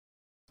English.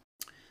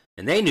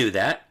 And they knew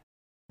that.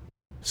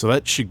 So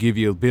that should give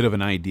you a bit of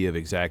an idea of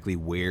exactly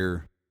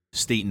where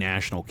State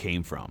National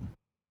came from.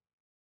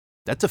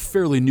 That's a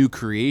fairly new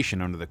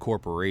creation under the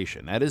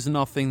corporation. That is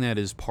nothing that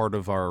is part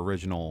of our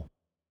original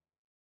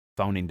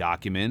founding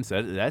documents.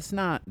 That's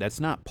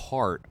not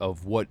part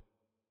of what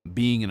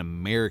being an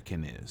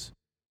American is.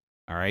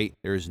 All right?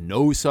 There is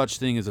no such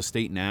thing as a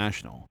state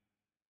national.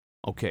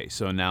 Okay,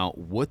 so now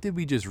what did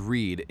we just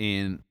read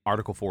in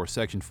Article 4,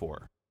 Section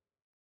 4?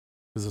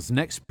 Because this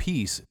next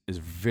piece is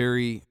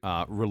very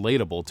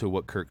relatable to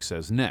what Kirk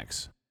says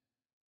next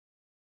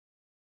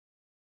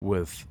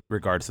with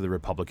regards to the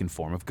Republican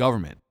form of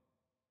government.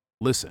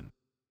 Listen.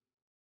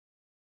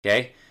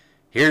 Okay,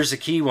 here's a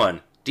key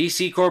one.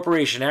 D.C.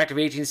 Corporation Act of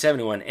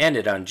 1871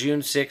 ended on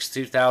June 6,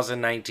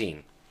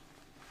 2019.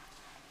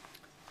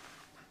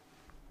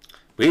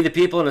 We, the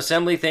people in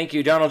Assembly, thank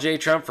you, Donald J.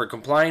 Trump, for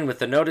complying with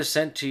the notice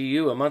sent to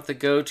you a month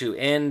ago to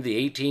end the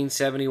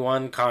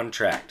 1871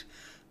 contract.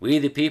 We,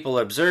 the people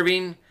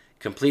observing,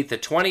 complete the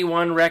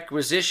 21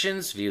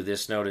 requisitions. View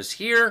this notice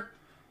here.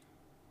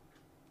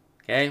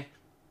 Okay.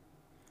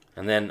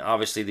 And then,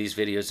 obviously, these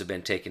videos have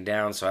been taken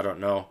down, so I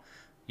don't know.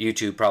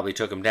 YouTube probably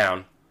took them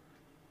down.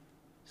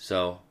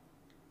 So,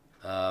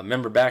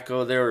 remember back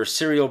over there was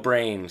Serial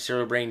Brain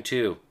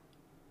 2.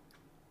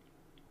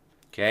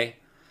 Okay.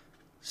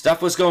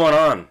 Stuff was going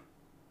on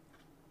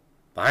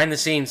behind the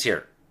scenes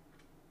here.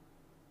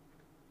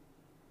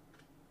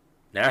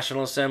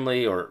 National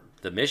Assembly, or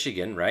the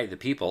Michigan, right, the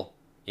people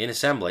in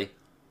Assembly,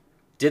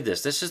 did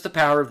this. This is the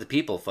power of the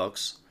people,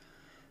 folks.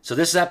 So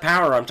this is that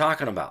power I'm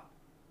talking about.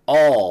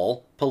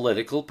 All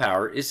political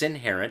power is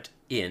inherent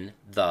in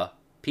the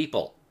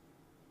people.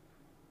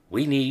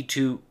 We need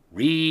to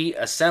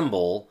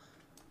reassemble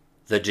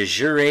the de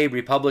jure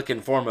Republican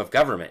form of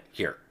government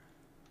here.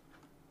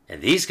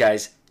 And these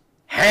guys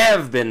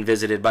have been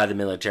visited by the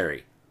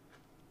military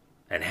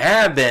and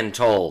have been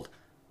told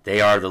they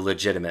are the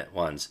legitimate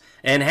ones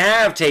and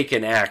have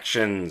taken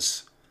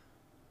actions,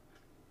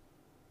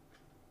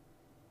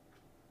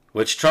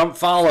 which Trump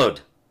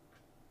followed.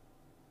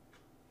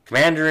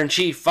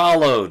 Commander-in-Chief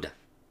followed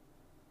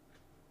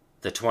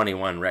the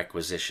 21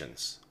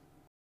 requisitions.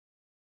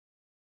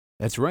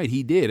 That's right,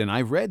 he did, and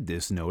I've read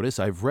this notice.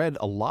 I've read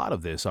a lot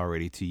of this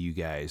already to you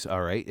guys,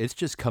 all right? It's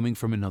just coming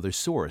from another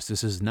source.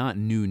 This is not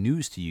new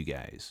news to you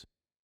guys,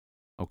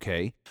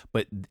 okay?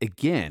 But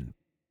again,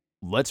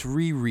 let's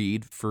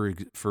reread for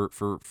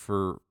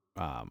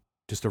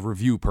just a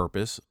review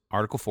purpose,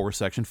 Article 4,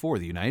 Section 4.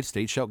 The United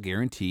States shall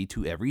guarantee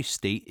to every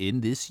state in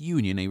this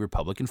union a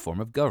republican form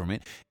of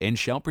government and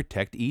shall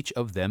protect each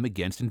of them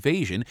against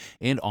invasion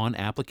and on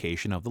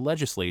application of the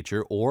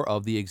legislature or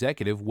of the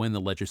executive when the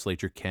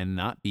legislature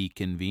cannot be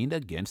convened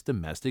against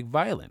domestic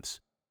violence.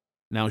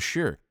 Now,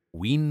 sure,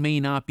 we may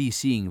not be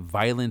seeing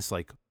violence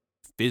like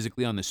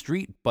physically on the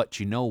street, but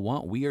you know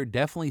what? We are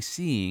definitely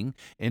seeing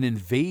an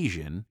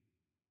invasion,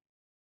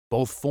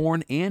 both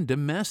foreign and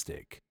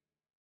domestic.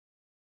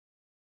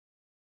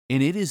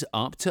 And it is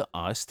up to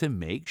us to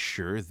make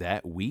sure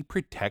that we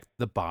protect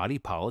the body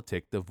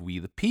politic of we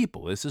the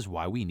people. This is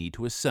why we need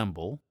to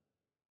assemble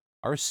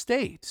our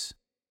states.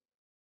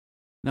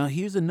 Now,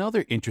 here's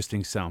another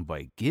interesting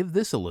soundbite. Give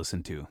this a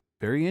listen to.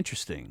 Very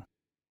interesting.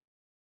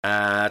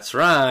 That's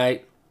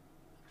right.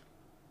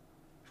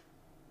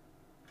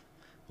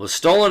 Was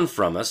stolen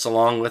from us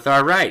along with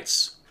our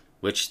rights,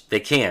 which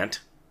they can't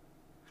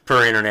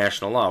per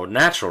international law,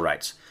 natural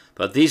rights.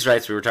 But these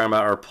rights we were talking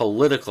about are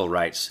political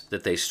rights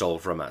that they stole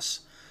from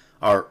us,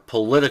 our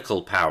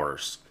political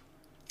powers.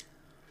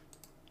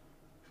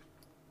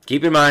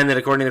 Keep in mind that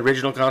according to the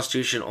original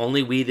Constitution,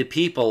 only we the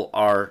people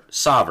are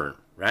sovereign,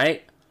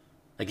 right?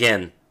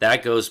 Again,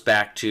 that goes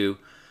back to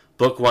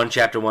Book 1,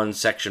 Chapter 1,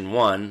 Section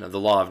 1 of the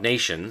Law of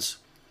Nations,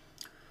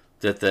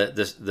 that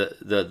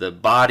the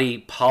body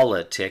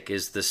politic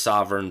is the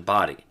sovereign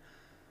body.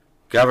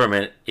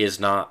 Government is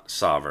not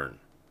sovereign.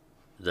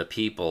 The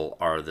people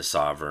are the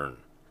sovereign.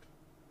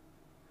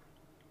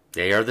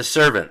 They are the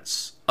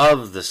servants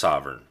of the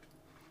sovereign.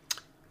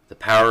 The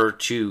power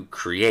to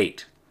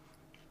create.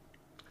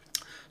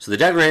 So the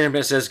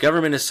Declaration says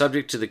government is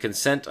subject to the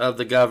consent of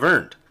the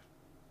governed.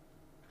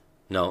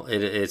 No,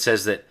 it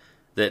says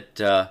that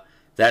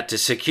to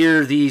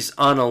secure these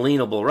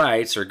unalienable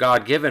rights or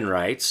God-given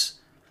rights,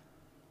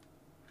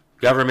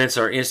 governments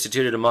are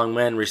instituted among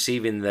men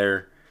receiving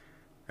their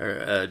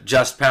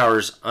just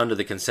powers under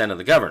the consent of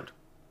the governed.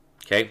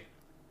 Okay?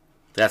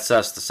 That's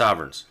us, the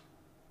sovereigns.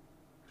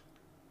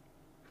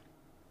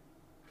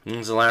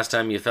 When's the last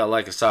time you felt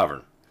like a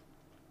sovereign?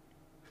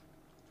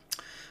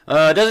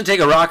 It doesn't take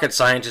a rocket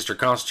scientist or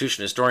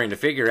constitution historian to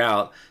figure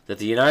out that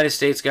the United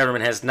States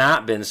government has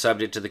not been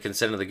subject to the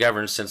consent of the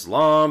governed since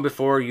long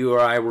before you or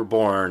I were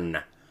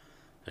born.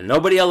 And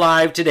nobody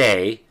alive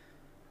today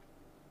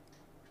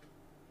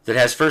that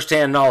has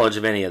firsthand knowledge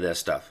of any of this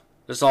stuff.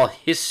 This is all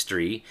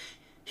history.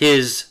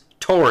 His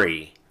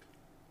Tory.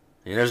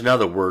 And there's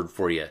another word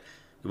for you.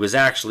 It was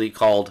actually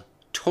called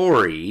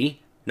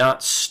Tory,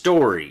 not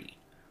story.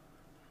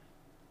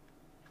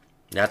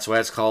 That's why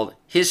it's called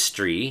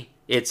history.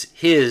 It's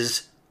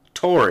his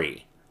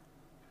Tory.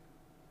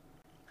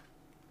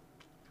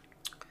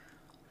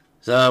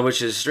 So,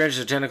 which is stretches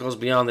of tentacles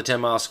beyond the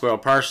 10-mile square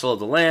parcel of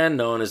the land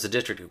known as the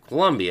District of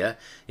Columbia.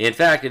 In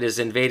fact, it has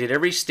invaded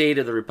every state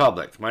of the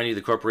Republic. Mind you,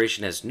 the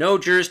corporation has no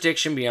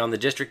jurisdiction beyond the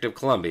District of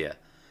Columbia.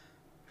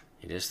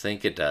 You just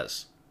think it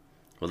does.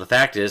 Well, the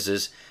fact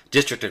is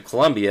District of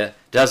Columbia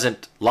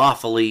doesn't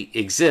lawfully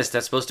exist.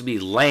 That's supposed to be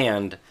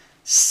land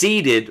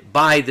ceded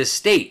by the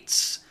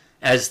states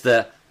as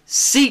the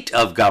seat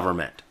of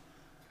government,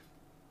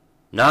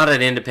 not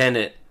an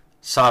independent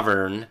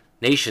sovereign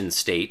nation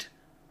state.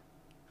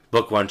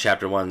 Book 1,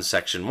 Chapter 1,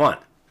 Section 1,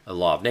 the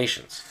Law of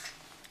Nations.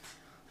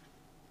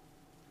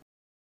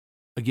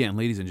 Again,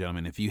 ladies and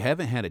gentlemen, if you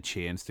haven't had a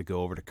chance to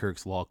go over to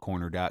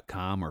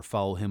kirkslawcorner.com or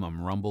follow him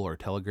on Rumble or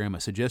Telegram, I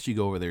suggest you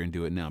go over there and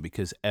do it now,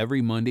 because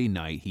every Monday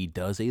night he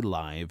does a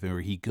live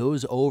where he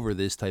goes over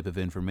this type of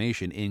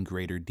information in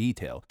greater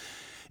detail.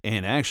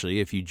 And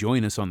actually, if you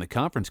join us on the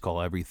conference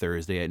call every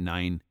Thursday at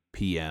 9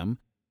 p.m.,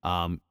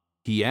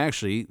 he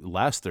actually,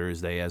 last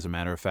Thursday, as a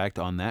matter of fact,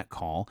 on that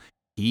call,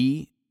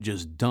 he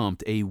just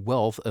dumped a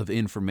wealth of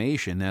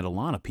information that a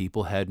lot of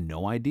people had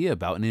no idea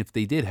about. And if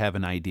they did have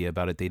an idea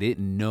about it, they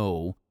didn't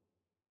know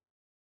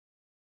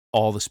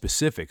all the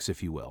specifics,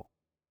 if you will.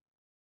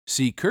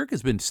 See, Kirk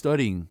has been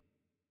studying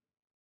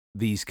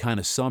these kind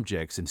of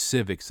subjects in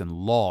civics and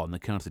law and the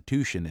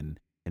Constitution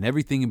and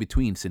everything in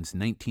between since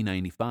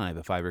 1995,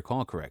 if I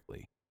recall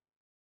correctly.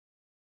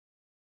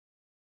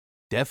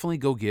 Definitely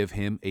go give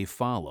him a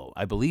follow.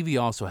 I believe he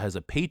also has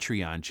a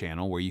Patreon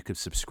channel where you could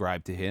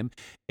subscribe to him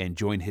and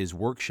join his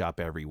workshop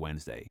every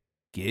Wednesday.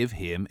 Give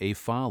him a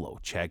follow.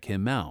 Check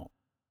him out.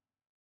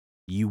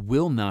 You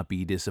will not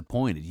be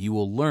disappointed. You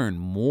will learn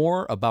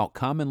more about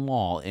common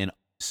law and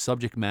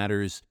subject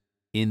matters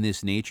in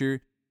this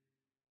nature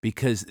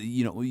because,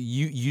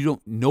 you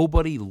don't,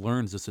 nobody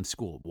learns this in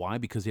school. Why?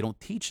 Because they don't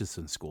teach this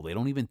in school. They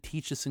don't even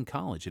teach this in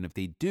college. And if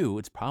they do,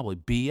 it's probably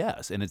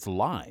BS and it's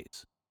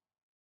lies.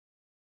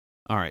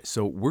 All right,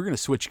 so we're going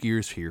to switch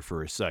gears here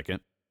for a second.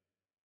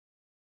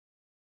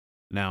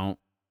 Now,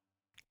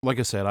 like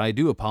I said, I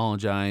do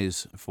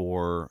apologize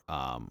for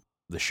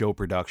the show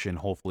production.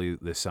 Hopefully,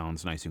 this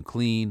sounds nice and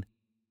clean.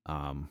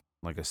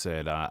 Like I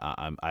said,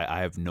 I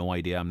have no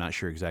idea. I'm not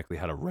sure exactly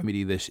how to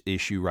remedy this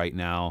issue right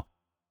now.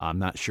 I'm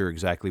not sure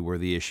exactly where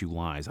the issue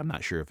lies. I'm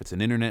not sure if it's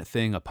an internet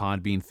thing, a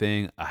Podbean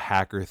thing, a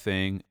hacker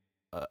thing,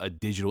 a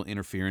digital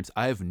interference.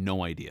 I have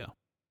no idea.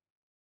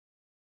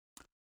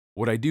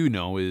 What I do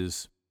know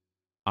is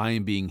I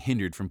am being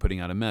hindered from putting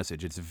out a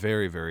message. It's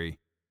very, very,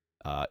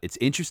 it's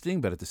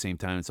interesting, but at the same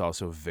time, it's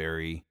also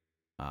very,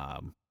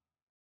 it's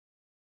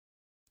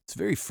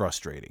very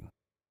frustrating.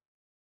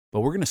 But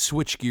we're going to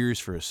switch gears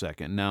for a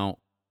second. Now,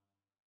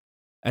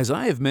 as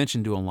I have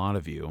mentioned to a lot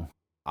of you,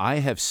 I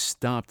have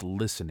stopped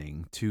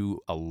listening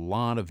to a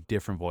lot of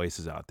different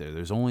voices out there.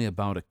 There's only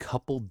about a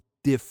couple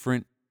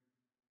different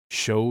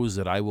shows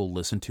that I will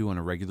listen to on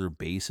a regular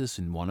basis,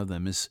 and one of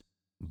them is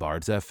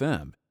Bards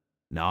FM.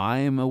 Now, I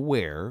am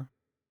aware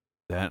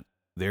that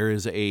there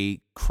is a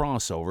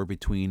crossover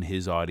between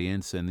his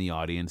audience and the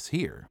audience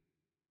here.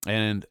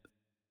 And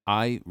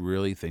I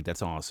really think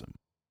that's awesome,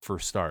 for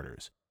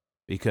starters,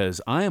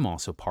 because I am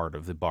also part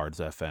of the Bards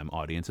FM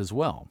audience as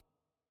well.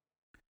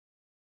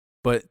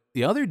 But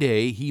the other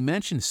day, he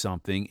mentioned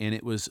something, and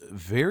it was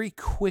very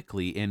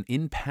quickly and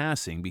in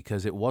passing,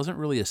 because it wasn't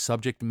really a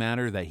subject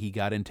matter that he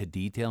got into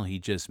detail. He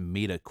just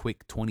made a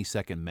quick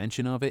 20-second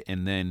mention of it,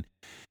 and then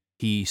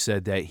he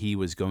said that he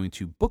was going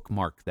to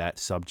bookmark that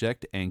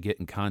subject and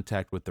get in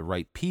contact with the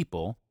right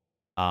people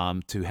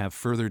to have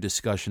further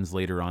discussions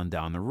later on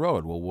down the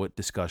road. Well, what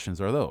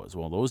discussions are those?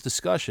 Well, those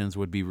discussions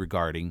would be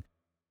regarding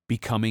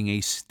becoming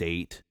a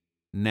state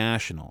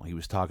national. He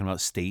was talking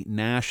about state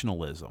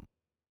nationalism.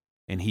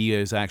 And he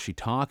is actually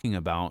talking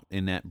about,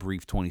 in that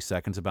brief 20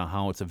 seconds, about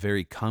how it's a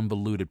very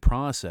convoluted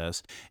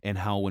process and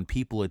how when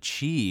people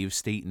achieve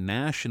state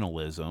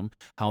nationalism,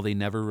 how they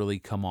never really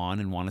come on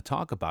and want to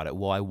talk about it.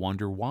 Well, I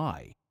wonder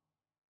why.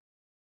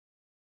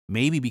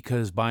 Maybe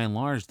because, by and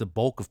large, the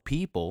bulk of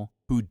people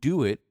who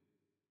do it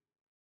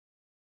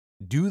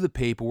do the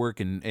paperwork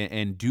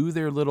and do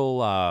their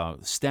little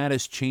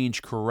status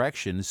change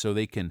corrections so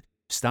they can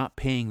stop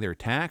paying their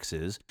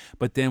taxes.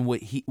 But then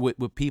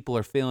what people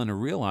are failing to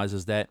realize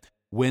is that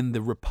when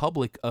the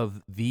Republic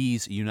of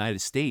these United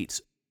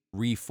States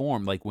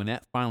reform, like when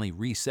that finally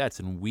resets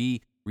and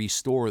we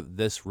restore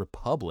this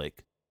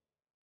Republic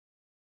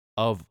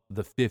of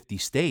the 50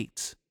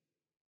 states,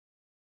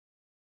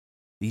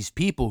 these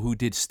people who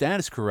did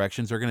status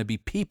corrections are going to be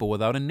people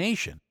without a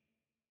nation.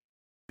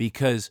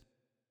 because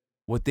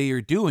what they are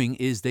doing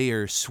is they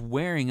are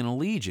swearing an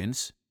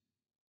allegiance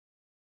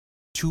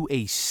to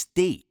a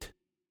state,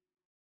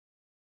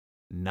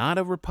 not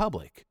a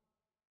republic,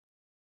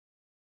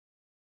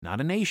 not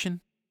a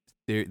nation.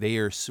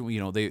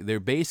 They're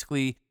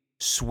basically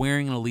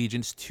swearing an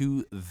allegiance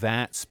to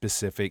that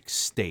specific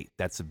state.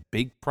 That's a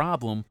big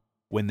problem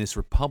when this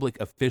republic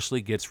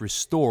officially gets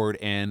restored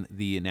and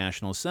the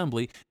National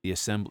Assembly,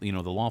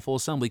 the lawful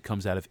assembly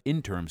comes out of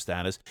interim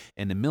status,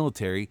 and the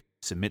military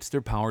submits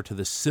their power to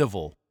the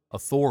civil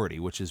authority,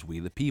 which is we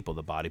the people,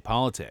 the body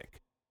politic.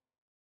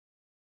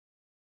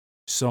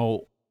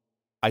 So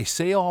I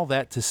say all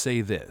that to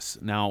say this.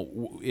 Now,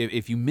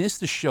 if you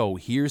missed the show,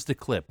 here's the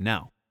clip.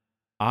 Now,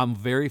 I'm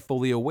very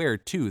fully aware,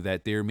 too,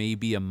 that there may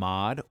be a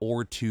mod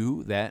or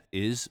two that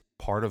is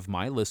part of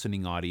my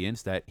listening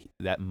audience that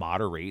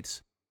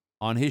moderates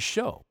on his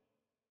show.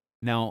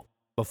 Now,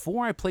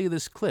 before I play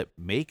this clip,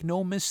 make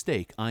no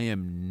mistake, I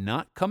am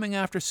not coming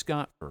after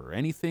Scott for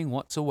anything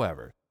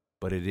whatsoever,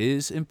 but it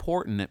is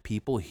important that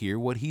people hear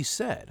what he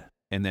said,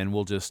 and then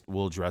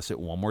we'll address it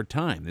one more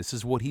time. This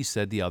is what he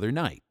said the other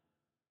night.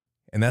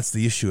 And that's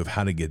the issue of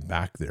how to get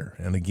back there.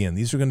 And again,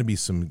 these are going to be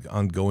some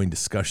ongoing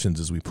discussions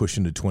as we push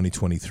into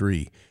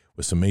 2023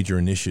 with some major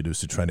initiatives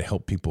to try to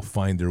help people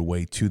find their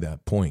way to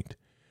that point.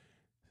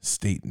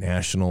 State,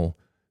 national,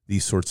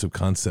 these sorts of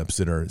concepts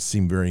that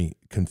seem very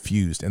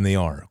confused, and they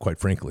are, quite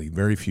frankly.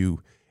 Very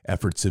few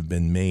efforts have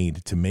been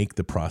made to make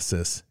the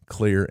process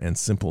clear and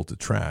simple to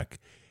track.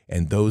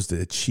 And those that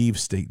achieve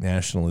state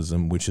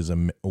nationalism, which is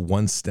a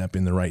one step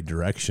in the right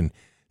direction,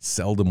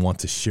 seldom want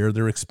to share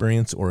their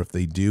experience, or if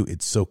they do,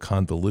 it's so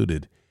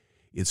convoluted,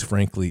 it's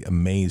frankly a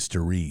maze to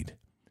read.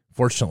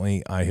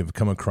 Fortunately, I have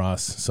come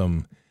across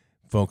some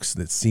folks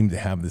that seem to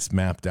have this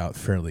mapped out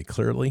fairly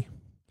clearly,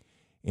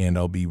 and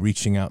I'll be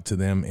reaching out to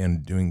them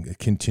and doing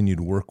continued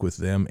work with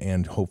them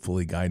and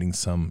hopefully guiding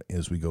some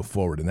as we go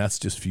forward. And that's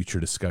just future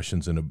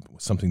discussions and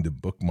something to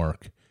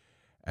bookmark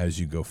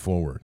as you go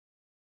forward.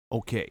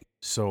 Okay,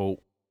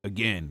 so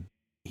again,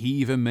 he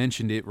even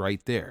mentioned it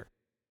right there.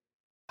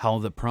 How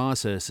the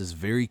process is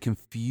very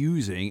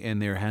confusing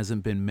and there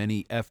hasn't been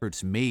many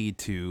efforts made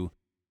to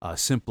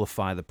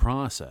simplify the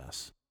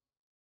process.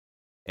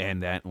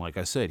 And that, like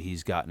I said,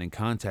 he's gotten in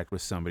contact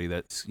with somebody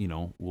that's,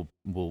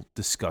 will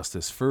discuss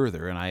this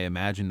further, and I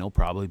imagine they'll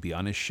probably be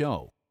on his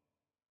show.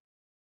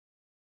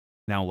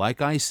 Now, like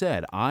I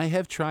said, I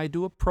have tried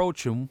to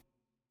approach him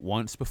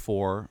once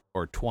before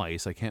or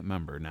twice, I can't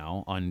remember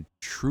now, on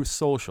Truth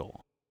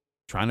Social,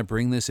 trying to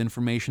bring this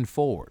information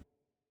forward.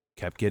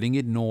 Kept getting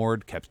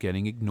ignored,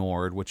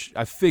 which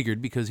I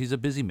figured because he's a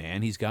busy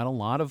man. He's got a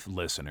lot of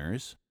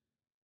listeners.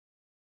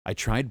 I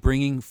tried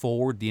bringing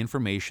forward the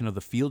information of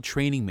the Field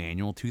Training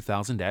Manual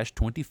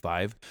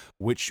 2000-25,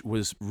 which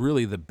was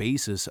really the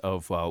basis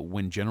of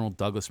when General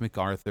Douglas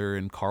MacArthur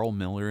and Carl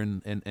Miller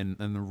and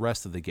the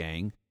rest of the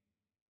gang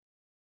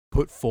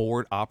put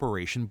forward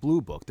Operation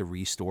Blue Book, the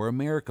Restore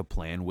America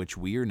plan, which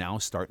we are now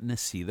starting to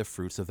see the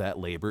fruits of that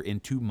labor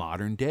into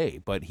modern day.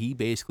 But he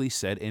basically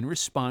said in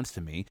response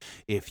to me,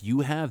 if you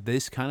have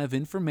this kind of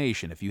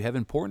information, if you have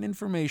important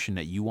information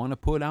that you want to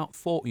put out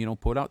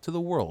to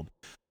the world,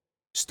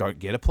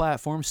 get a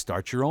platform,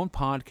 start your own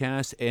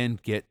podcast,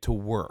 and get to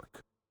work.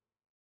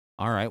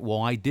 All right,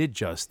 well, I did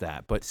just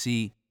that. But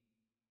see,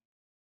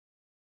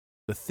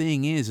 the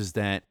thing is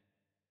that,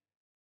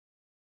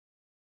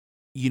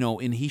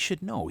 and he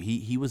should know,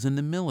 he was in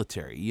the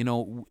military.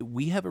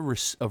 We have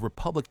a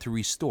republic to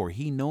restore.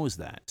 He knows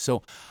that.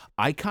 So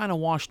I kind of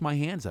washed my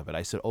hands of it.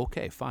 I said,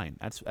 okay, fine.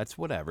 That's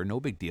whatever. No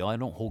big deal. I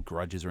don't hold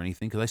grudges or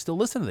anything because I still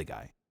listen to the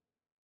guy.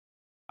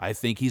 I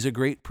think he's a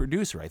great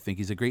producer. I think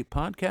he's a great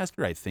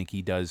podcaster. I think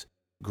he does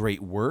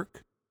great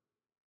work.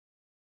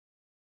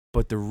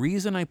 But the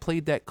reason I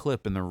played that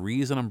clip and the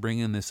reason I'm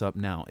bringing this up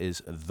now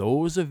is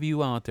those of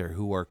you out there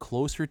who are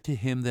closer to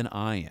him than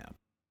I am,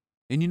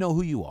 and you know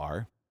who you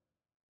are.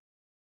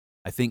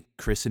 I think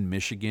Chris in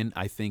Michigan,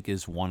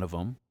 is one of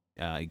them.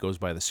 He goes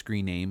by the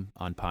screen name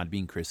on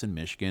Podbean, Chris in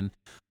Michigan,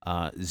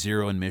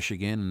 Zero in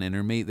Michigan,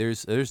 and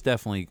there's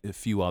definitely a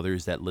few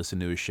others that listen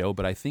to his show,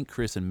 but I think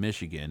Chris in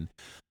Michigan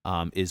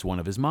is one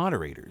of his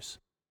moderators.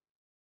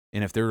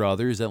 And if there are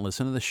others that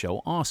listen to the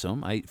show,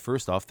 awesome.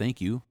 First off, thank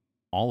you,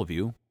 all of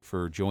you,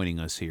 for joining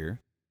us here.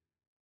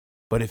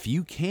 But if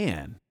you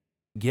can,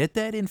 get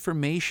that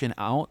information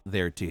out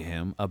there to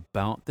him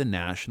about the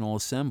National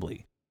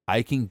Assembly.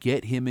 I can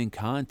get him in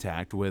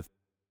contact with,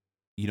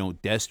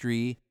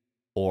 Destry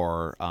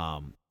or,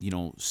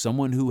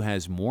 someone who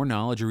has more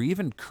knowledge, or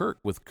even Kirk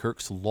with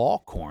Kirk's Law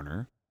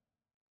Corner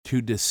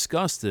to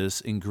discuss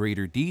this in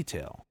greater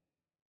detail.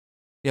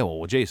 Yeah,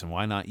 well, Jason,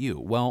 why not you?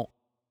 Well,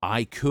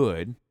 I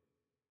could,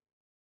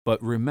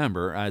 but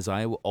remember, as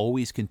I will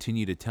always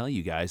continue to tell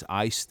you guys,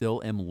 I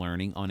still am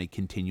learning on a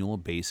continual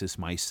basis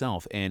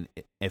myself. And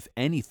if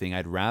anything,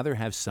 I'd rather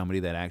have somebody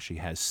that actually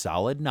has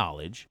solid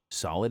knowledge,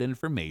 solid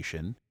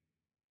information,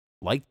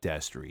 like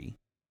Destry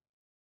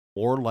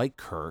or like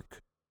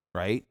Kirk,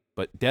 right?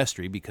 But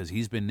Destry, because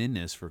he's been in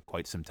this for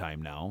quite some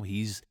time now,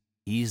 he's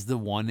the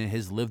one that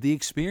has lived the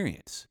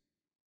experience.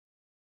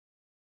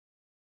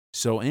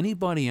 So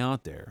anybody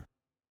out there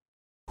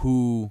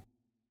who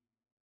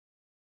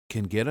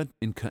can get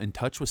in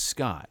touch with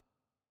Scott,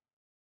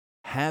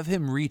 have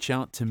him reach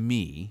out to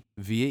me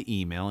via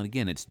email. And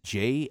again, it's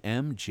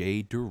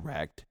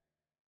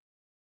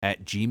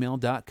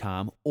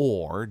jmjdirect@gmail.com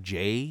or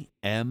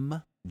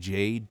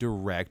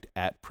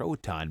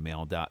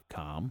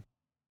jmjdirect@protonmail.com.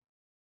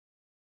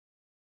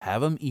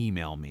 Have him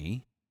email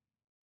me.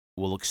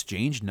 We'll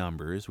exchange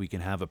numbers. We can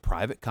have a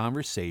private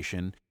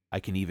conversation. I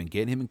can even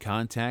get him in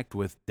contact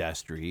with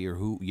Destry or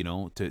who,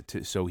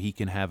 so he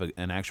can have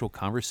an actual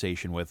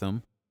conversation with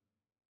him,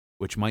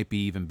 which might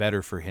be even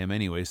better for him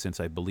anyway,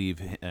 since I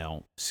believe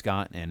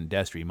Scott and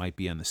Destry might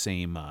be on the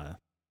same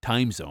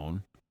time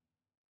zone.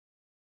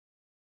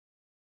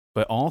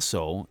 But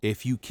also,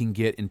 if you can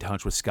get in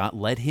touch with Scott,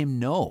 let him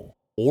know.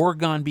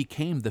 Oregon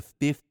became the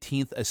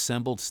 15th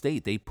assembled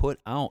state. They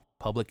put out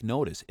public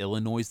notice.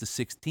 Illinois is the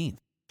 16th.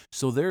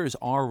 So there is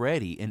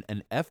already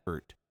an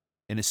effort,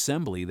 an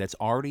assembly that's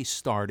already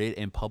started,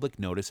 and public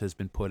notice has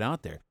been put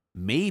out there.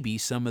 Maybe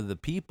some of the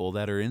people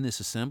that are in this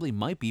assembly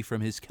might be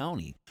from his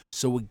county.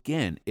 So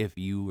again, if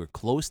you are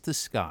close to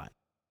Scott,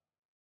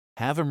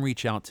 have him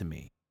reach out to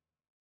me.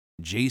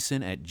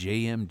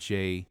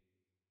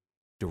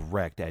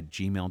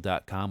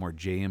 Jason@jmjdirect@gmail.com or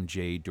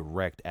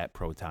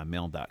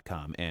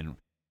jmjdirect@protonmail.com. And,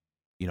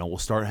 we'll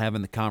start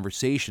having the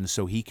conversation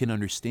so he can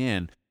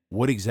understand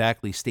what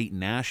exactly state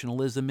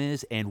nationalism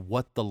is and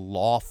what the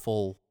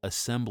lawful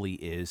assembly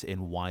is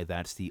and why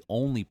that's the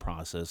only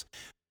process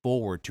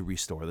forward to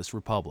restore this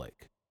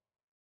republic.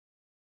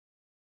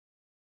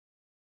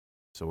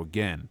 So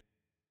again,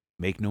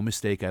 make no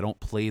mistake, I don't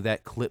play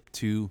that clip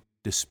to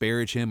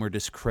disparage him or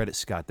discredit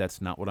Scott. That's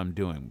not what I'm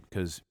doing,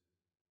 because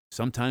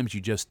sometimes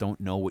you just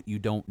don't know what you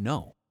don't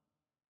know.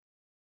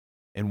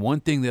 And one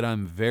thing that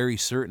I'm very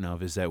certain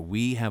of is that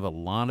we have a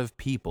lot of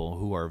people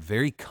who are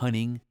very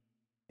cunning,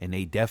 and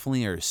they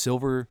definitely are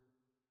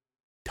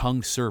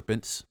silver-tongued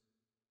serpents.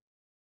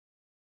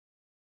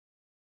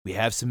 We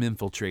have some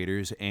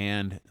infiltrators,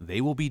 and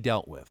they will be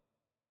dealt with.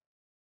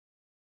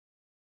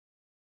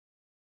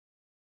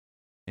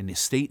 And the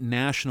state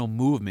national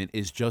movement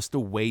is just a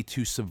way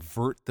to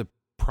subvert the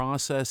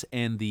process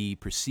and the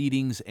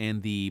proceedings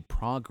and the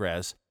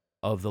progress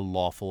of the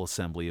lawful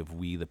assembly of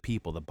we the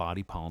people, the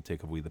body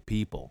politic of we the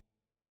people.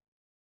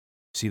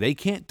 See, they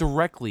can't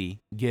directly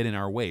get in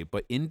our way,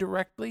 but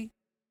indirectly,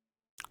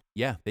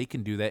 yeah, they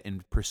can do that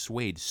and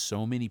persuade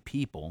so many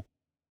people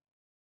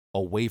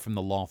away from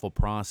the lawful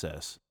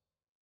process.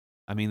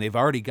 I mean, they've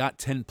already got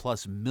 10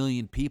 plus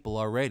million people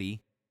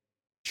already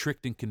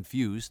tricked and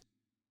confused.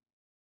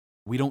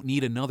 We don't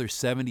need another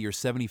 70 or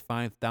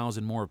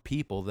 75,000 more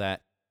people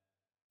that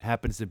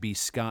happens to be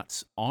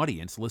Scott's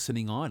audience,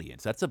 listening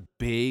audience. That's a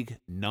big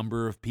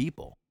number of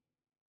people.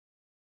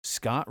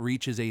 Scott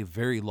reaches a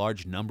very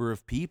large number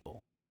of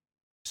people.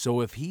 So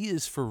if he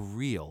is for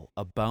real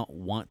about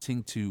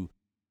wanting to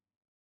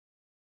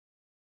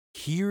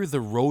hear the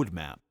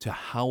roadmap to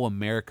how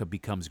America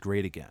becomes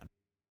great again,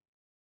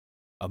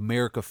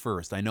 America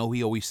first. I know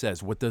he always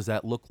says, what does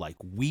that look like?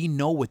 We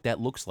know what that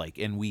looks like,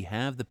 and we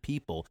have the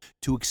people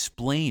to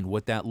explain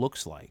what that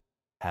looks like.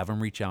 Have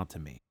him reach out to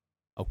me.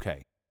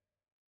 Okay.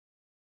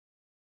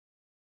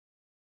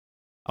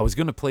 I was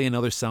going to play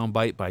another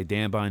soundbite by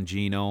Dan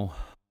Bongino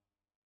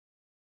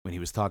when he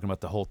was talking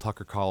about the whole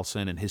Tucker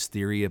Carlson and his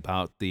theory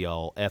about the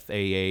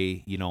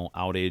FAA,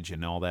 outage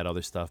and all that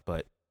other stuff.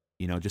 But,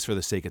 just for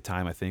the sake of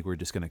time, I think we're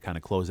just going to kind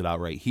of close it out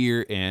right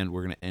here, and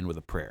we're going to end with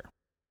a prayer.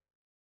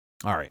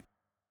 All right.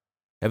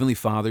 Heavenly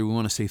Father, we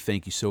want to say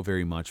thank you so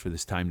very much for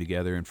this time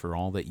together and for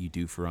all that you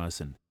do for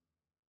us.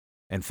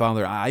 And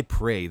Father, I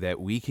pray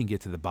that we can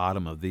get to the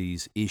bottom of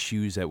these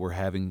issues that we're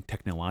having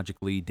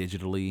technologically,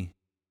 digitally,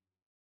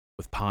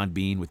 with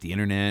Podbean, with the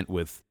internet,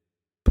 with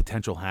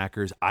potential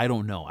hackers. I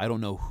don't know. I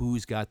don't know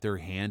who's got their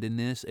hand in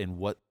this and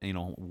what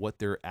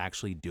they're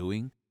actually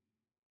doing.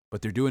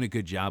 But they're doing a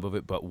good job of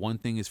it. But one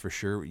thing is for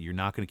sure, you're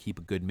not going to keep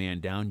a good man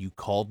down. You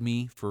called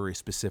me for a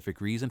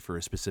specific reason, for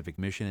a specific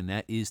mission, and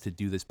that is to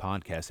do this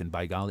podcast. And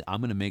by golly,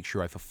 I'm going to make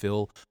sure I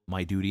fulfill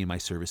my duty and my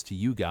service to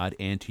you, God,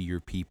 and to your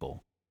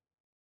people.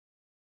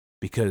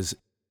 Because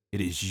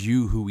it is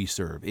you who we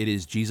serve. It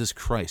is Jesus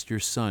Christ, your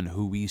Son,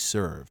 who we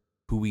serve,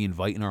 who we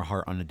invite in our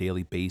heart on a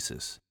daily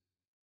basis.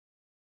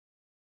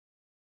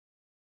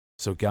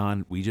 So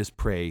God, we just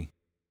pray,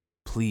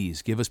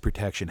 please give us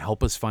protection.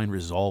 Help us find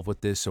resolve with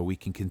this so we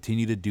can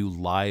continue to do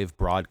live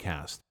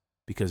broadcast,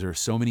 because there are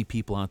so many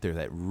people out there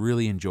that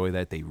really enjoy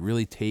that. They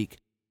really take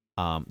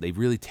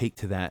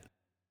to that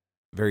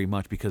very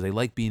much because they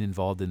like being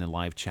involved in the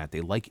live chat.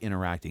 They like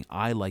interacting.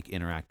 I like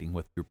interacting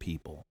with your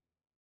people.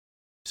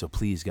 So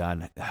please,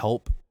 God,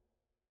 help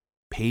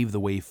pave the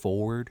way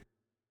forward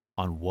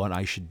on what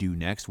I should do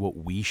next, what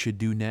we should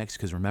do next.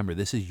 Because remember,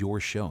 this is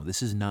your show.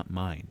 This is not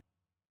mine.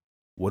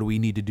 What do we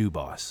need to do,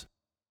 boss?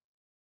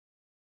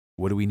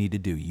 What do we need to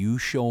do? You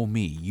show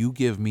me. You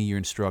give me your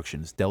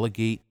instructions.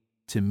 Delegate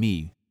to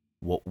me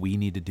what we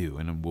need to do,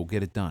 and we'll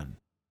get it done.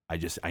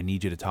 I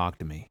need you to talk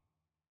to me.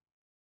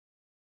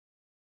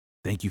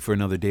 Thank you for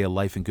another day of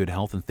life and good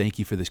health, and thank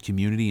you for this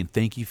community, and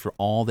thank you for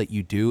all that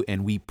you do.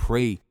 And we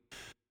pray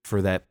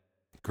for that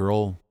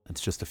girl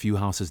that's just a few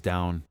houses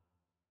down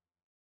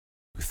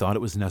who thought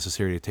it was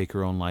necessary to take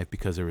her own life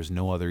because there was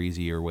no other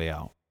easier way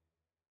out.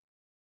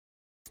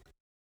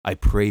 I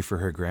pray for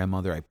her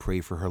grandmother. I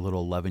pray for her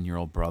little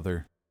 11-year-old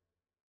brother.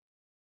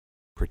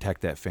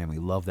 Protect that family.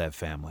 Love that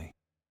family.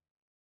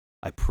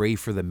 I pray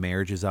for the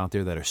marriages out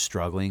there that are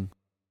struggling.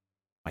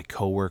 My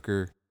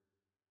coworker,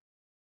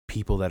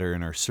 people that are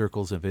in our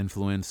circles of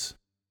influence,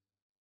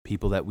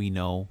 people that we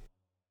know,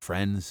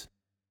 friends.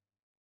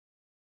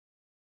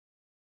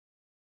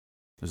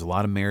 There's a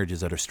lot of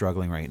marriages that are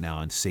struggling right now,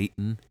 and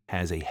Satan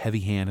has a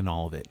heavy hand in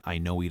all of it. I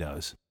know he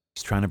does.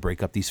 He's trying to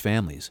break up these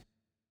families.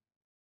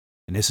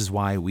 And this is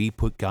why we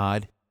put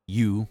God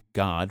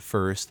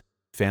first,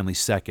 family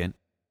second.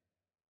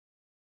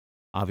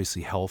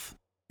 Obviously, health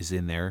is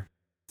in there,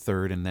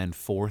 third, and then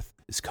fourth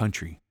is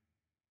country.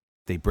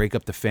 If they break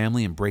up the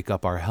family and break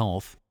up our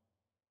health,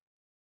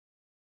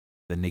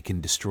 then they can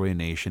destroy a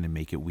nation and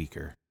make it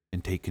weaker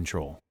and take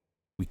control.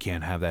 We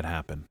can't have that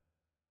happen.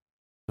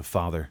 So,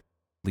 Father,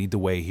 lead the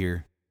way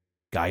here.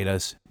 Guide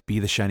us. Be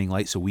the shining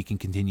light so we can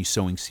continue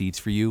sowing seeds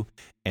for you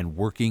and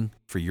working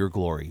for your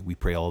glory. We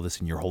pray all of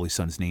this in your Holy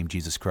Son's name,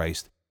 Jesus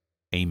Christ.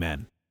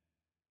 Amen.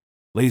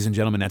 Ladies and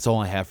gentlemen, that's all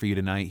I have for you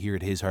tonight here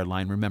at His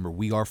Hardline. Remember,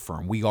 we are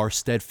firm. We are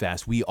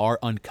steadfast. We are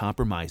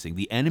uncompromising.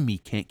 The enemy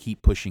can't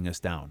keep pushing us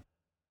down.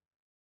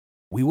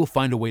 We will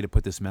find a way to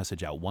put this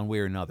message out one way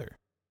or another.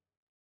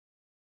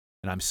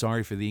 And I'm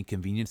sorry for the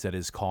inconvenience that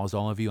has caused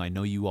all of you. I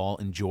know you all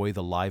enjoy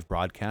the live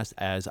broadcast,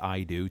 as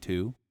I do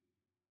too.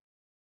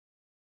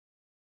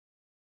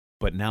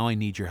 But now I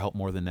need your help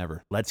more than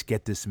ever. Let's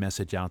get this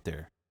message out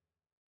there.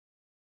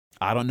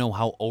 I don't know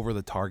how over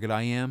the target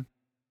I am,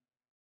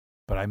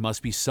 but I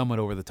must be somewhat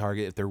over the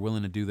target if they're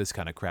willing to do this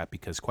kind of crap,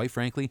 because quite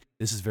frankly,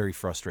 this is very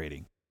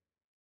frustrating.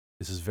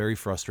 This is very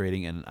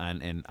frustrating,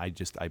 and I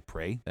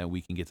pray that we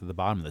can get to the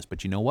bottom of this.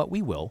 But you know what?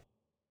 We will.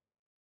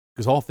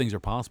 Because all things are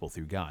possible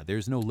through God.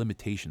 There's no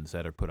limitations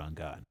that are put on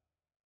God.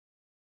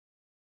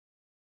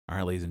 All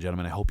right, ladies and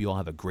gentlemen, I hope you all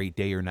have a great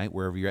day or night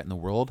wherever you're at in the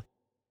world.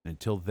 And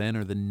until then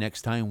or the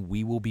next time,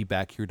 we will be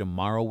back here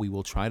tomorrow. We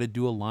will try to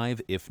do a live.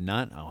 If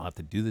not, I'll have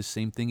to do the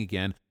same thing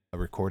again, a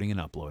recording and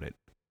upload it.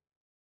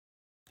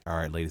 All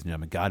right, ladies and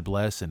gentlemen, God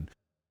bless, and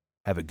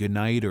have a good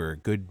night or a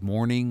good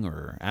morning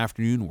or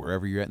afternoon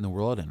wherever you're at in the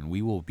world, and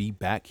we will be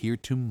back here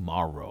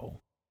tomorrow.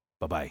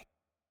 Bye-bye.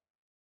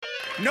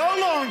 No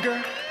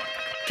longer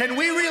can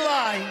we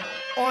rely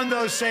on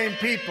those same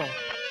people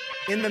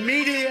in the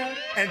media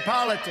and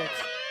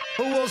politics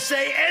who will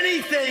say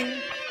anything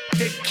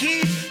to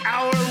keep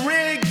our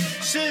rigged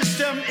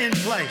system in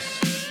place.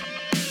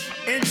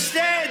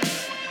 Instead,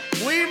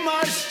 we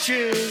must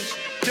choose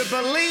to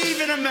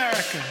believe in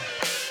America.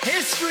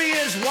 History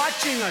is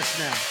watching us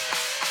now.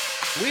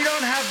 We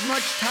don't have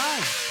much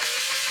time,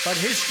 but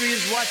history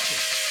is watching.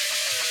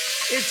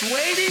 It's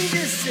waiting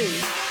to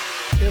see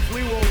if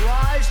we will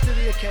rise to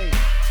the occasion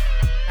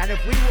and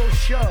if we will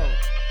show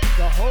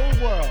the whole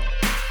world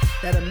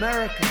that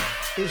America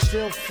is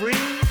still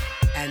free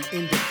and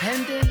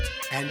independent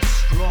and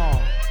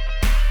strong.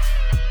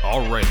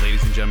 All right,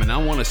 ladies and gentlemen, I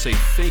want to say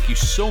thank you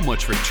so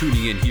much for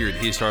tuning in here at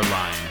His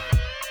Hardline.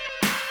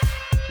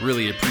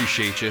 Really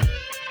appreciate you.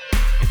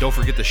 And don't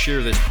forget to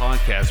share this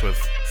podcast with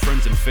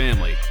friends and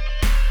family.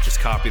 Just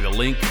copy the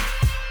link,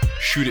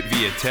 shoot it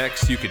via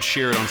text. You could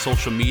share it on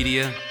social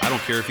media. I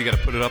don't care if you got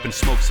to put it up in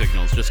smoke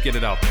signals. Just get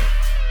it out there.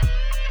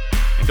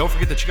 And don't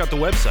forget to check out the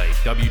website,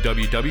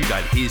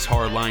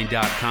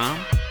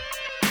 www.hishardline.com.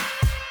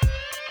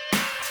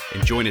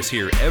 And join us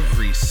here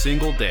every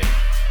single day.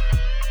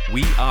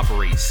 We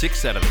operate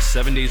 6 out of the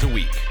 7 days a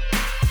week.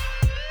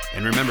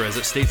 And remember, as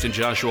it states in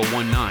Joshua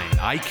 1:9,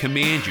 I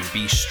command you,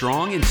 be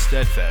strong and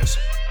steadfast.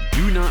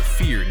 Do not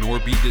fear nor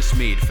be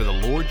dismayed, for the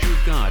Lord your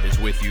God is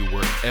with you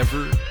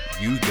wherever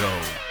you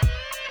go.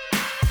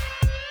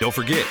 Don't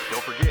forget,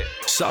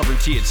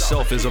 sovereignty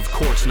itself is of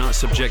course not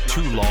subject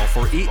to law,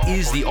 for it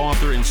is the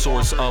author and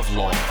source of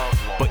law.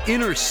 But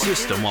in our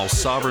system, while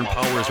sovereign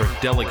powers are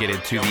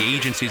delegated to the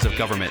agencies of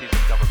government,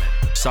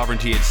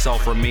 sovereignty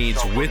itself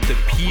remains with the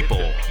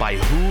people, by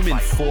whom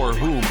and for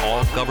whom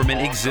all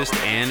government exists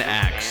and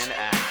acts.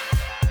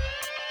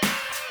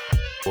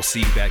 We'll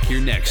see you back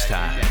here next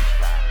time.